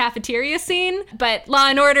of this cafeteria scene. But Law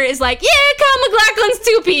and Order is like, yeah, Kyle MacLachlan's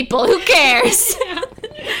 2 people. Who cares?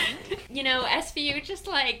 You know, SVU just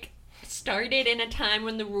like started in a time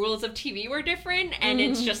when the rules of TV were different, and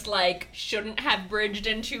it's just like shouldn't have bridged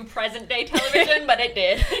into present day television, but it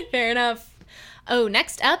did. Fair enough. Oh,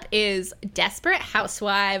 next up is Desperate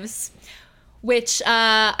Housewives, which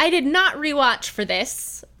I did not rewatch for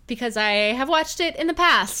this because I have watched it in the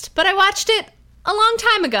past, but I watched it a long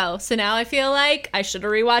time ago, so now I feel like I should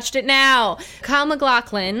have rewatched it now. Kyle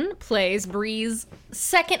MacLachlan plays Bree's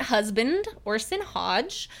second husband, Orson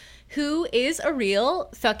Hodge, who is a real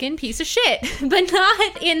fucking piece of shit, but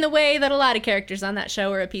not in the way that a lot of characters on that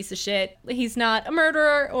show are a piece of shit. He's not a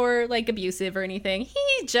murderer or like abusive or anything.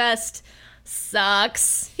 He just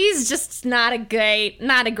sucks. He's just not a great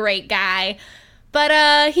guy.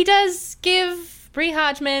 But he does give Bree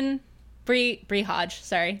Hodge,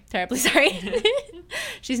 sorry, terribly sorry.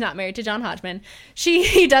 She's not married to John Hodgman.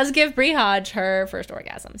 He does give Bree Hodge her first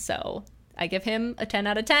orgasm, so I give him a 10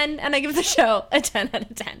 out of 10, and I give the show a 10 out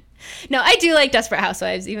of 10. No, I do like Desperate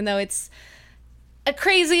Housewives, even though it's a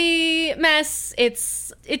crazy mess.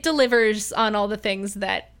 It delivers on all the things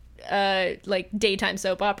that like daytime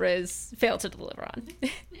soap operas fail to deliver on.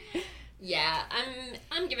 Yeah,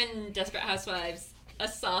 I'm giving Desperate Housewives a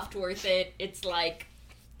soft worth it. It's like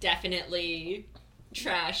definitely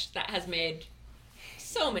trash that has made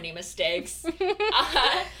so many mistakes.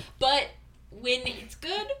 But when it's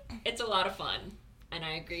good, it's a lot of fun. And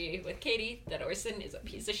I agree with Katie that Orson is a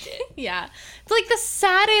piece of shit. Yeah. It's like the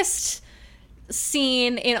saddest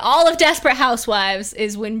scene in all of Desperate Housewives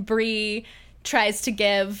is when Bree tries to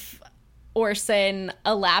give Orson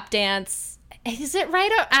a lap dance. Is it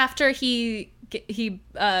right after he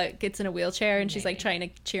gets in a wheelchair and she's like trying to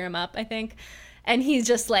cheer him up, I think. And he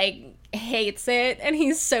just like hates it and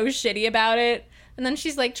he's so shitty about it. And then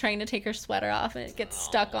she's like trying to take her sweater off and it gets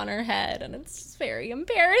stuck on her head and it's very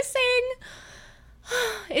embarrassing.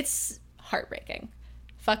 It's heartbreaking.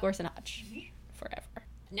 Fuck Orson Hodge forever.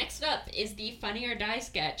 Next up is the Funny or Die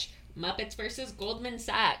sketch, Muppets vs. Goldman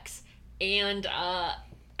Sachs. And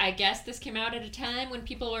I guess this came out at a time when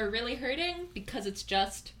people were really hurting because it's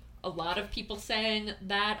just a lot of people saying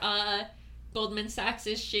that Goldman Sachs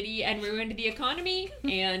is shitty and ruined the economy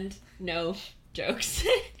and no jokes.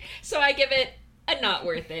 So I give it a not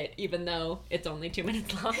worth it, even though it's only 2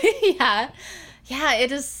 minutes long. Yeah,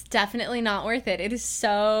 it is definitely not worth it. It is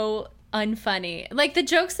so unfunny. Like, the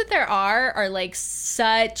jokes that there are like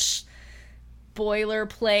such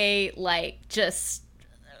boilerplate, like just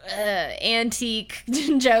antique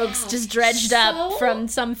jokes just dredged up from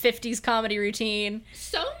some 50s comedy routine.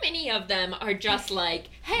 So many of them are just like,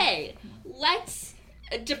 hey, let's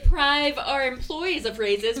deprive our employees of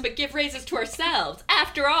raises but give raises to ourselves.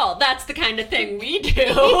 After all, that's the kind of thing we do.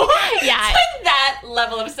 Yeah. It's like that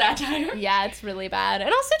level of satire. Yeah, it's really bad.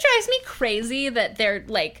 It also drives me crazy that they're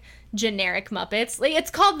like generic Muppets. Like, it's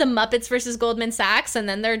called the Muppets versus Goldman Sachs, and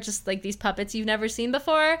then they're just like these puppets you've never seen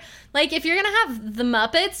before. Like, if you're gonna have the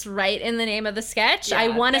Muppets right in the name of the sketch, I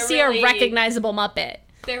want to see a recognizable Muppet.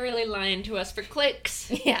 They're really lying to us for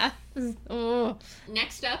clicks. Yeah. Ooh.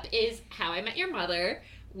 Next up is How I Met Your Mother,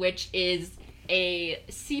 which is a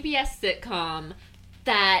CBS sitcom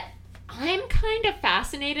that I'm kind of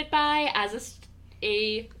fascinated by as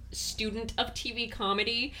a student of TV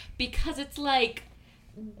comedy, because it's like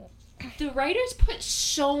the writers put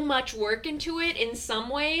so much work into it in some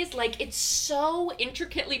ways. Like, it's so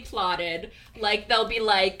intricately plotted. Like, they'll be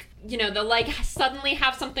like, you know, they'll like suddenly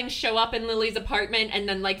have something show up in Lily's apartment and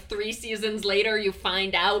then like 3 seasons later you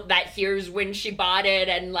find out that here's when she bought it,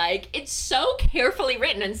 and like it's so carefully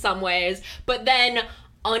written in some ways, but then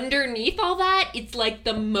underneath all that it's like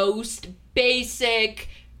the most basic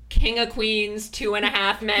King of Queens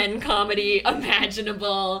 2.5 Men comedy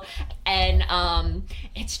imaginable. And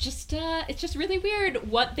it's just really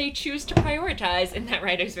weird what they choose to prioritize in that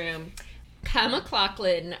writer's room. Kyle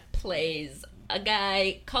MacLachlan plays a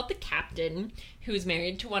guy called the Captain, who's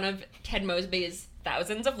married to one of Ted Mosby's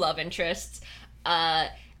thousands of love interests.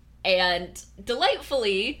 And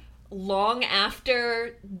delightfully, long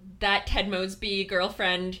after that Ted Mosby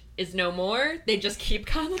girlfriend is no more, they just keep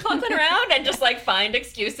Kyle MacLachlan around and just like find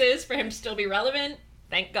excuses for him to still be relevant.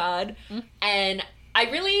 Thank God. Mm. And I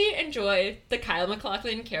really enjoy the Kyle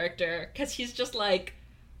MacLachlan character because he's just like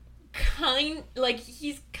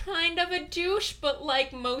he's kind of a douche, but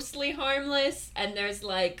like mostly harmless. And there's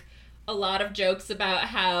like a lot of jokes about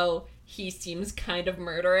how he seems kind of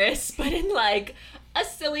murderous, but in like a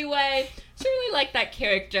silly way. So I really like that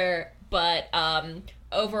character. But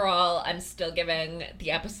overall, I'm still giving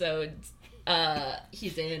the episodes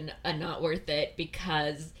he's in a not worth it,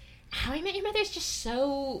 because How I Met Your Mother is just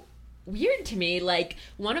so weird to me. Like,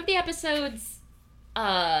 one of the episodes,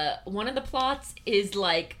 one of the plots is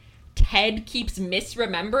like Ted keeps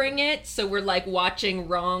misremembering it, so we're like watching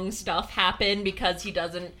wrong stuff happen because he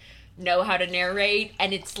doesn't know how to narrate.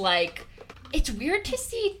 And it's like, it's weird to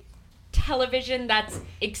see television that's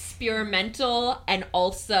experimental and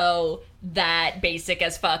also that basic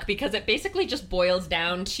as fuck, because it basically just boils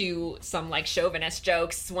down to some like chauvinist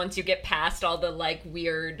jokes once you get past all the like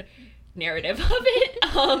weird narrative of it.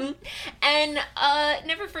 And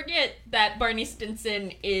never forget that Barney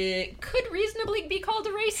Stinson could reasonably be called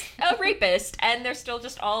a rapist, and they're still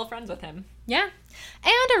just all friends with him. Yeah.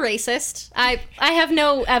 And a racist. I have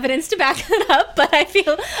no evidence to back that up, but I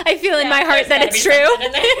feel in my heart that it's true.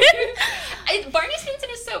 Barney Stinson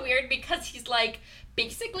is so weird because he's like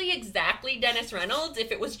basically exactly Dennis Reynolds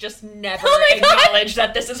if it was just never acknowledged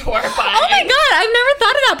that this is horrifying. Oh my god, I've never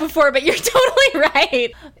thought of that before, but you're totally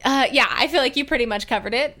right. Yeah, I feel like you pretty much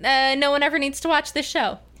covered it. No one ever needs to watch this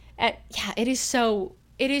show. Yeah, it is so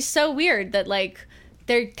weird that like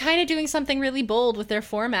they're kind of doing something really bold with their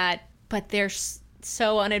format, but they're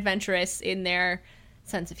so unadventurous in their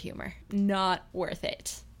sense of humor. Not worth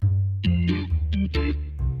it. Hey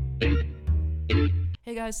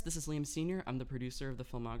guys, this is Liam Sr. I'm the producer of The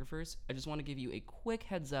Filmographers. I just want to give you a quick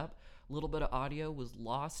heads up. A little bit of audio was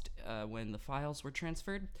lost when the files were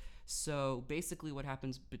transferred. So basically what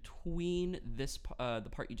happens between this the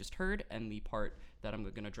part you just heard and the part that I'm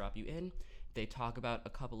going to drop you in, they talk about a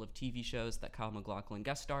couple of TV shows that Kyle MacLachlan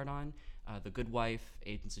guest starred on, The Good Wife,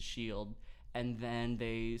 Agents of S.H.I.E.L.D., and then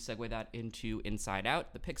they segue that into Inside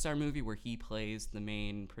Out, the Pixar movie where he plays the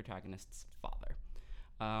main protagonist's father.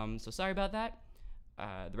 So sorry about that.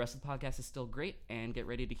 The rest of the podcast is still great, and get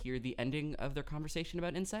ready to hear the ending of their conversation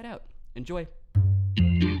about Inside Out. Enjoy.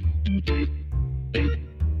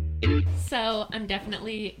 So I'm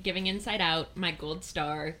definitely giving Inside Out my gold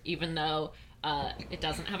star, even though it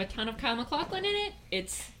doesn't have a ton of Kyle MacLachlan in it.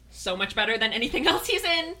 It's so much better than anything else he's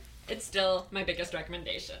in. It's still my biggest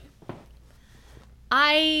recommendation.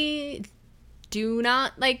 I do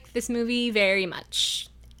not like this movie very much.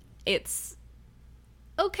 It's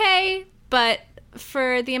okay, but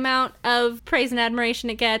for the amount of praise and admiration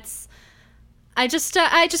it gets, I just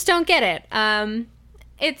don't get it. I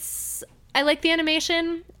like the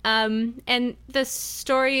animation, and the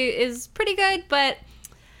story is pretty good, but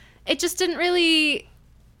it just didn't really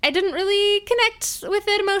connect with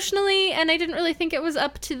it emotionally, and I didn't really think it was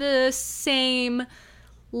up to the same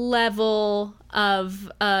level of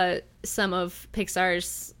some of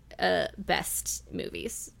Pixar's best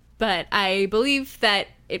movies. But I believe that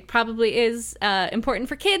it probably is important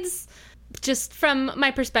for kids, just from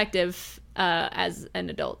my perspective as an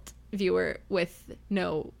adult viewer with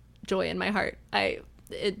no joy in my heart. I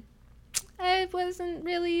wasn't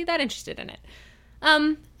really that interested in it. I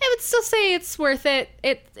would still say it's worth it.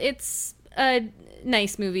 It's a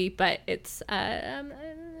nice movie, but it's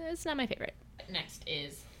not my favorite. Next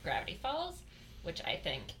is Gravity Falls, which I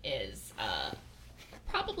think is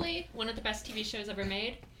probably one of the best TV shows ever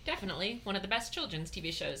made. Definitely one of the best children's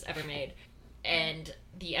TV shows ever made. And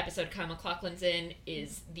the episode Kyle MacLachlan's in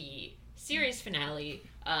is the series finale,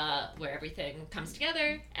 where everything comes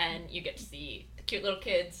together and you get to see the cute little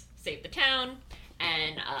kids save the town.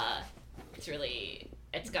 And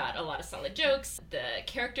it's got a lot of solid jokes. The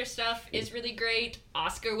character stuff is really great.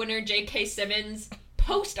 Oscar winner J.K. Simmons,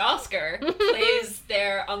 post-Oscar, plays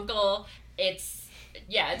their uncle. It's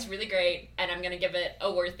really great, and I'm gonna give it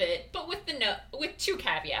a worth it, but with two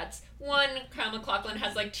caveats. One, Kyle MacLachlan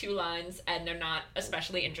has like 2 lines, and they're not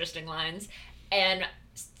especially interesting lines, and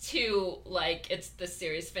 2, like, it's the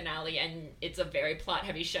series finale, and it's a very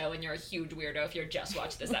plot-heavy show, and you're a huge weirdo if you just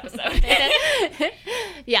watched this episode.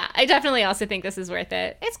 Yeah, I definitely also think this is worth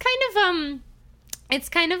it. It's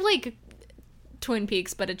kind of like Twin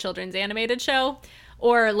Peaks, but a children's animated show,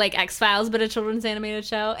 or like X-Files, but a children's animated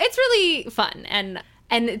show. It's really fun, and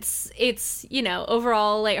it's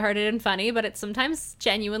overall lighthearted and funny, but it's sometimes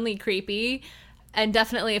genuinely creepy. And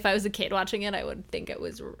definitely, if I was a kid watching it, I would think it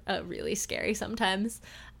was really scary sometimes.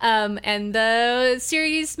 And the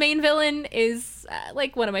series' main villain is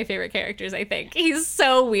like one of my favorite characters, I think. He's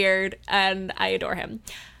so weird, and I adore him.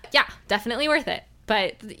 Yeah, definitely worth it.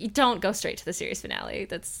 But you don't go straight to the series finale.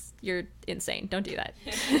 You're insane. Don't do that.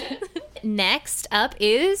 Next up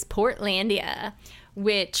is Portlandia,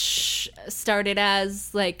 which started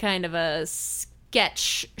as like kind of a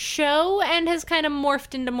sketch show and has kind of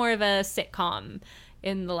morphed into more of a sitcom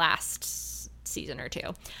in the last season or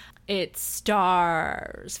 2. It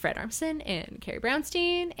stars Fred Armisen and Carrie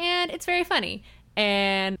Brownstein, and it's very funny.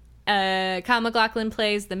 And Kyle MacLachlan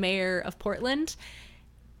plays the mayor of Portland.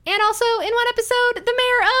 And also, in one episode, the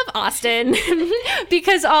mayor of Austin,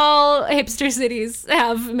 because all hipster cities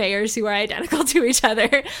have mayors who are identical to each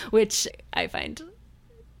other, which I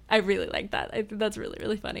really like that. I think that's really,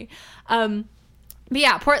 really funny. But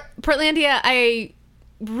yeah, Portlandia, I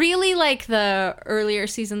really like the earlier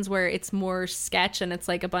seasons where it's more sketch and it's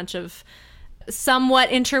like a bunch of somewhat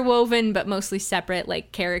interwoven, but mostly separate,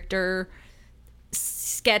 like character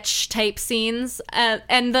sketch type scenes,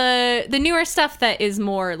 and the newer stuff that is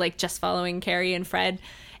more like just following Carrie and Fred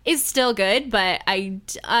is still good, but I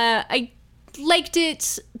liked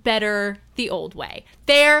it better the old way.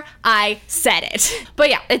 There, I said it. But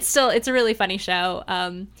yeah, it's a really funny show,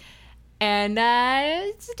 and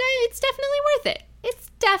it's definitely worth it.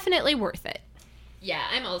 It's definitely worth it. Yeah,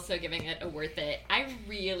 I'm also giving it a worth it. I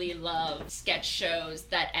really love sketch shows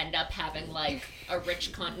that end up having, like, a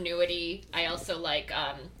rich continuity. I also like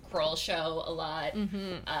Kroll Show a lot.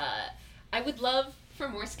 Mm-hmm. I would love for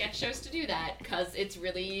more sketch shows to do that, because it's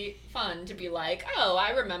really fun to be like, oh,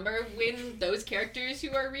 I remember when those characters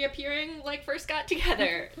who are reappearing, like, first got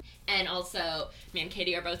together. And also, me and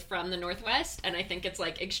Katie are both from the Northwest, and I think it's,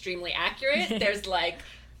 like, extremely accurate. There's, like,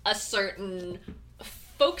 a certain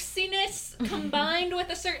folksiness combined with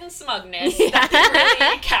a certain smugness that they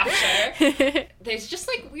really capture. There's just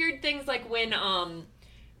like weird things like when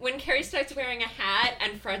Carrie starts wearing a hat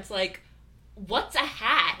and Fred's like, what's a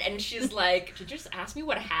hat? And she's like, did you just ask me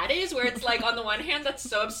what a hat is? Where it's like, on the one hand, that's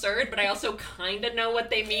so absurd, but I also kind of know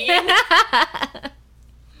what they mean.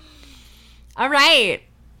 All right.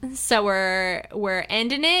 So we're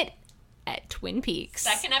ending it at Twin Peaks.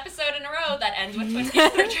 Second episode in a row that ends with Twin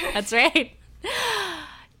Peaks: The Return. That's right.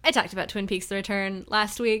 I talked about Twin Peaks: The Return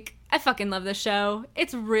last week. I fucking love this show.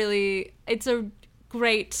 It's a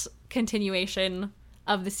great continuation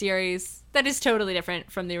of the series that is totally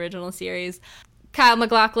different from the original series. Kyle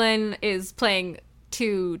MacLachlan is playing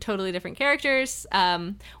two totally different characters.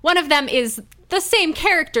 One of them is the same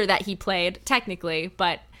character that he played, technically,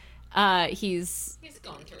 but he's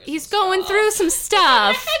going through some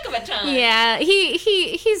stuff. A heck of a time. Yeah,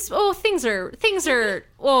 he's things are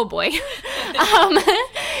oh boy.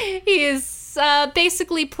 He is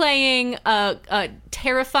basically playing a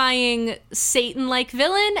terrifying Satan-like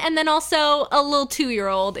villain, and then also a little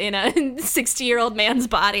 2-year-old in a 60-year-old man's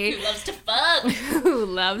body Who loves to fuck. who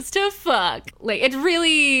loves to fuck. Like, it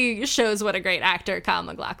really shows what a great actor Kyle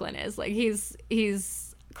MacLachlan is. Like,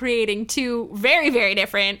 he's creating two very, very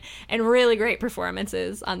different and really great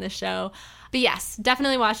performances on this show. But yes,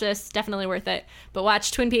 definitely watch this. Definitely worth it. But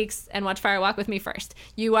watch Twin Peaks and watch Fire Walk with Me first.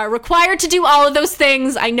 You are required to do all of those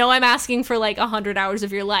things. I know I'm asking for like 100 hours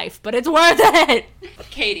of your life, but it's worth it.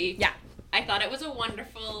 Katie. Yeah. I thought it was a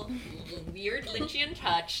wonderful, weird Lynchian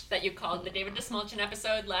touch that you called the David Dastmalchian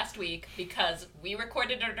episode last week, because we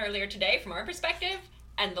recorded it earlier today from our perspective,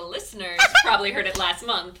 and the listeners probably heard it last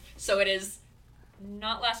month, so it is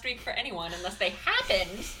not last week for anyone unless they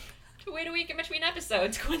happened to wait a week in between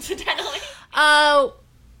episodes, coincidentally.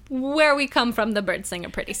 Where we come from, the birds sing a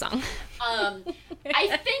pretty song.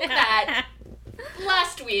 I think that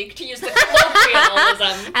last week, to use the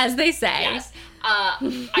colloquialism, as they say. yes,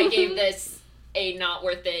 I gave this a not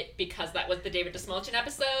worth it because that was the David Dastmalchian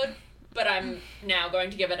episode, but I'm now going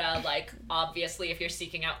to give it a, like, obviously if you're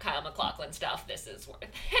seeking out Kyle MacLachlan stuff, this is worth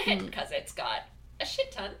it, because it's got a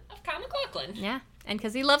shit ton of Kyle MacLachlan. Yeah, and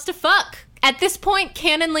because he loves to fuck. At this point,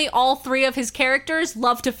 canonly, all three of his characters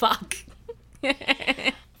love to fuck. For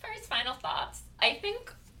his final thoughts, I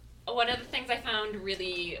think one of the things I found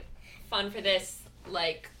really fun for this,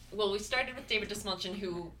 like, well, we started with David Dastmalchian,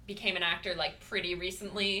 who became an actor, like, pretty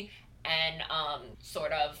recently, and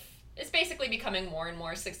sort of is basically becoming more and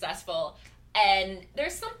more successful. And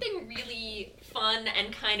there's something really fun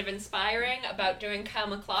and kind of inspiring about doing Kyle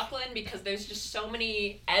MacLachlan, because there's just so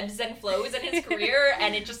many ebbs and flows in his career,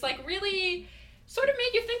 and it just, like, really sort of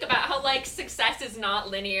made you think about how, like, success is not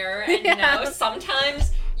linear, and, you know,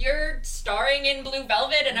 sometimes you're starring in Blue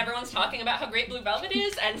Velvet and everyone's talking about how great Blue Velvet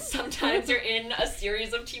is, and sometimes you're in a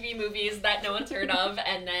series of TV movies that no one's heard of,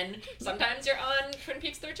 and then sometimes you're on Twin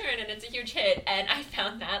Peaks: The Return and it's a huge hit, and I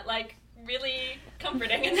found that, like, really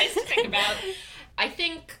comforting and nice to think about. I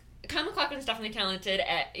think Kyle MacLachlan's definitely talented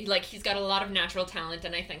like, he's got a lot of natural talent,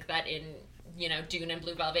 and I think that in, you know, Dune and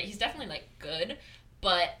Blue Velvet, he's definitely, like, good,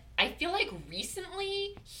 but I feel like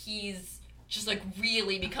recently he's just, like,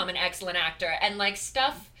 really become an excellent actor, and, like,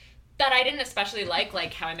 stuff that I didn't especially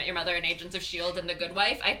like How I Met Your Mother and Agents of S.H.I.E.L.D. and The Good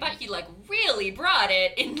Wife, I thought he, like, really brought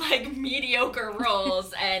it in, like, mediocre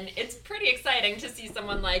roles, and it's pretty exciting to see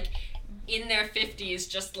someone, like, in their 50s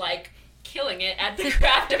just, like, killing it at the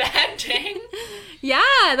craft of acting. Yeah,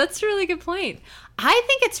 that's a really good point. I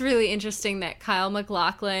think it's really interesting that Kyle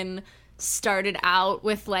MacLachlan started out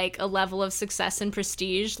with, like, a level of success and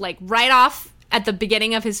prestige, like, right off at the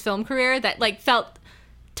beginning of his film career that, like, felt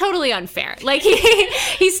totally unfair. Like,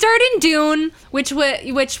 he starred in Dune, which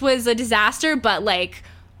was a disaster, but, like,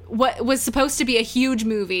 what was supposed to be a huge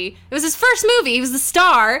movie. It was his first movie. He was the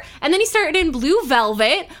star. And then he started in Blue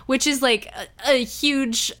Velvet, which is, like, a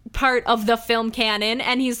huge part of the film canon.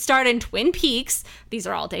 And he's starred in Twin Peaks. These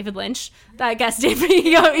are all David Lynch. I guess you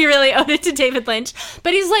really owed it to David Lynch.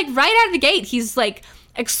 But he's, like, right out of the gate, he's, like,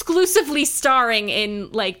 exclusively starring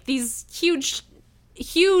in, like, these huge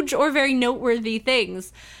or very noteworthy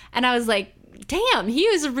things. And I was like, damn, he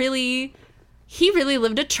really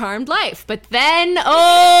lived a charmed life. But then, the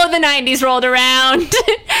 90s rolled around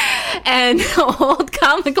and old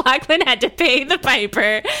Kyle MacLachlan had to pay the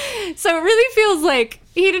piper. So it really feels like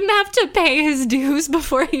he didn't have to pay his dues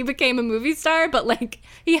before he became a movie star, but, like,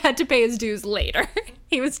 he had to pay his dues later.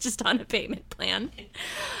 He was just on a payment plan.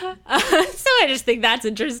 So I just think that's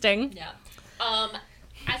interesting. Yeah.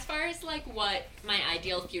 As far as, like, what my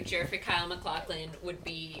ideal future for Kyle MacLachlan would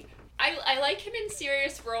be, I like him in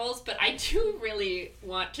serious roles, but I do really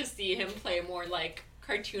want to see him play more, like,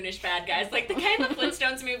 cartoonish bad guys. Like the guy in the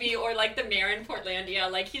Flintstones movie or like the mayor in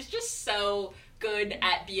Portlandia. Like he's just so good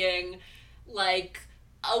at being like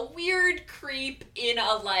a weird creep in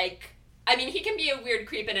a like... I mean, he can be a weird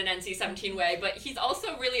creep in an NC-17 way, but he's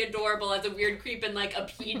also really adorable as a weird creep in, like, a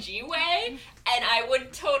PG way. And I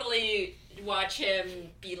would totally watch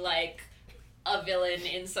him be, like, a villain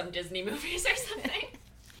in some Disney movies or something.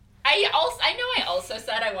 I know I also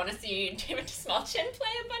said I want to see David Smallchin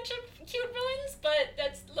play a bunch of cute villains, but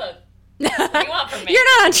that's... Look, what do you want from me?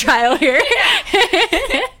 You're not on trial here.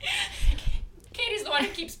 Katie's the one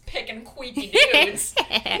who keeps picking queepy dudes.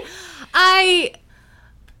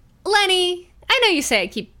 Lenny, I know you say I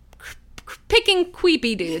keep picking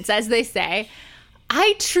queepy dudes, as they say.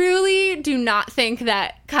 I truly do not think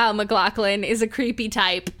that Kyle MacLachlan is a creepy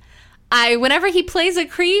type. Whenever he plays a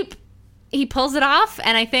creep, he pulls it off,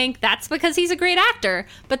 and I think that's because he's a great actor.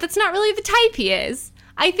 But that's not really the type he is.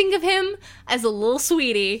 I think of him as a little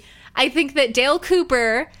sweetie. I think that Dale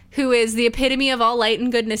Cooper, who is the epitome of all light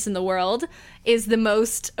and goodness in the world, is the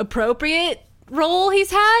most appropriate role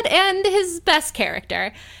he's had and his best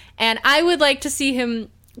character. And I would like to see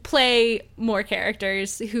him play more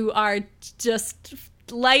characters who are just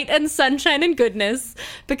light and sunshine and goodness,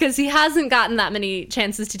 because he hasn't gotten that many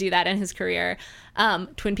chances to do that in his career.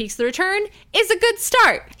 Twin Peaks: The Return is a good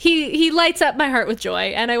start. He lights up my heart with joy,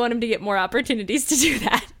 and I want him to get more opportunities to do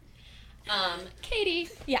that. Katie,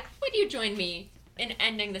 Yeah. would you join me in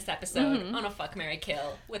ending this episode on a fuck, marry,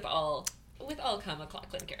 kill with all Kyle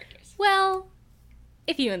MacLachlan characters? Well,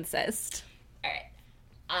 if you insist. All right.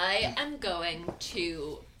 I am going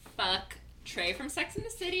to fuck Trey from Sex and the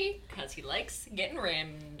City because he likes getting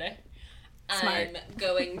rimmed. Smart. I'm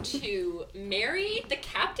going to marry the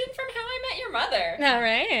captain from How I Met Your Mother. All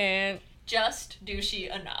right. Just douchey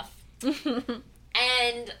enough.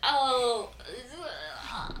 And I'll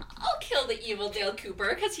kill the evil Dale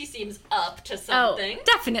Cooper because he seems up to something. Oh,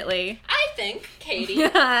 definitely. I think, Katie,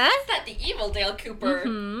 that the evil Dale Cooper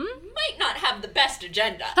might not have the best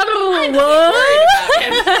agenda. I'm a bit worried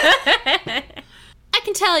about him. I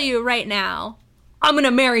can tell you right now, I'm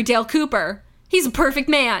gonna marry Dale Cooper. He's a perfect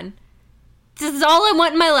man. This is all I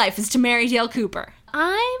want in my life, is to marry Dale Cooper.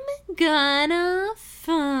 I'm gonna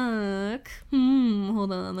fuck.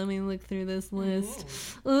 Hold on, let me look through this list.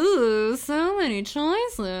 Ooh, so many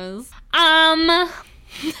choices. I'm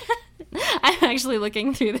actually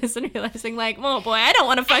looking through this and realizing, like, oh boy, I don't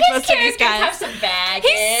want to fuck most of these guys. Have some baggage.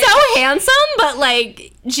 He's so handsome, but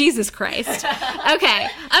like, Jesus Christ. Okay,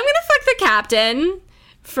 I'm gonna fuck the captain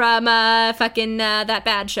from that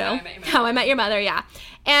bad show, How I Met Your Mother, yeah.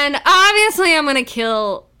 And obviously I'm gonna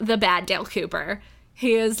kill the bad Dale Cooper.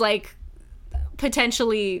 He is like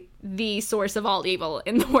potentially the source of all evil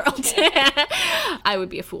in the world. I would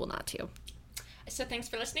be a fool not to. So thanks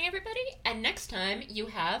for listening, everybody. And next time you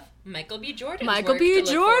have Michael B. Jordan. Michael B.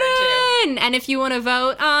 Jordan! And if you want to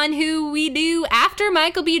vote on who we do after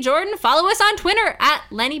Michael B. Jordan, follow us on Twitter at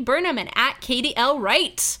Lenny Burnham and at Katie L.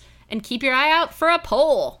 Wright. And keep your eye out for a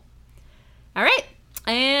poll. All right.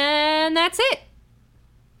 And that's it.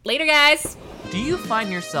 Later, guys. Do you find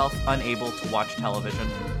yourself unable to watch television?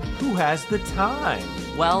 Who has the time?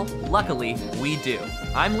 Well, luckily, we do.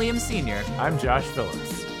 I'm Liam Sr. I'm Josh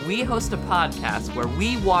Phillips. We host a podcast where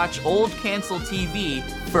we watch old canceled TV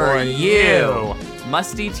For you.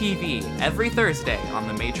 Musty TV, every Thursday on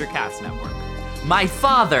the Major Cast Network. My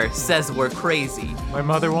father says we're crazy. My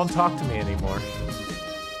mother won't talk to me anymore.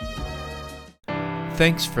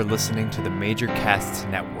 Thanks for listening to the Major Casts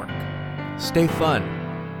Network. Stay fun,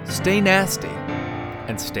 stay nasty,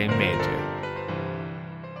 and stay major.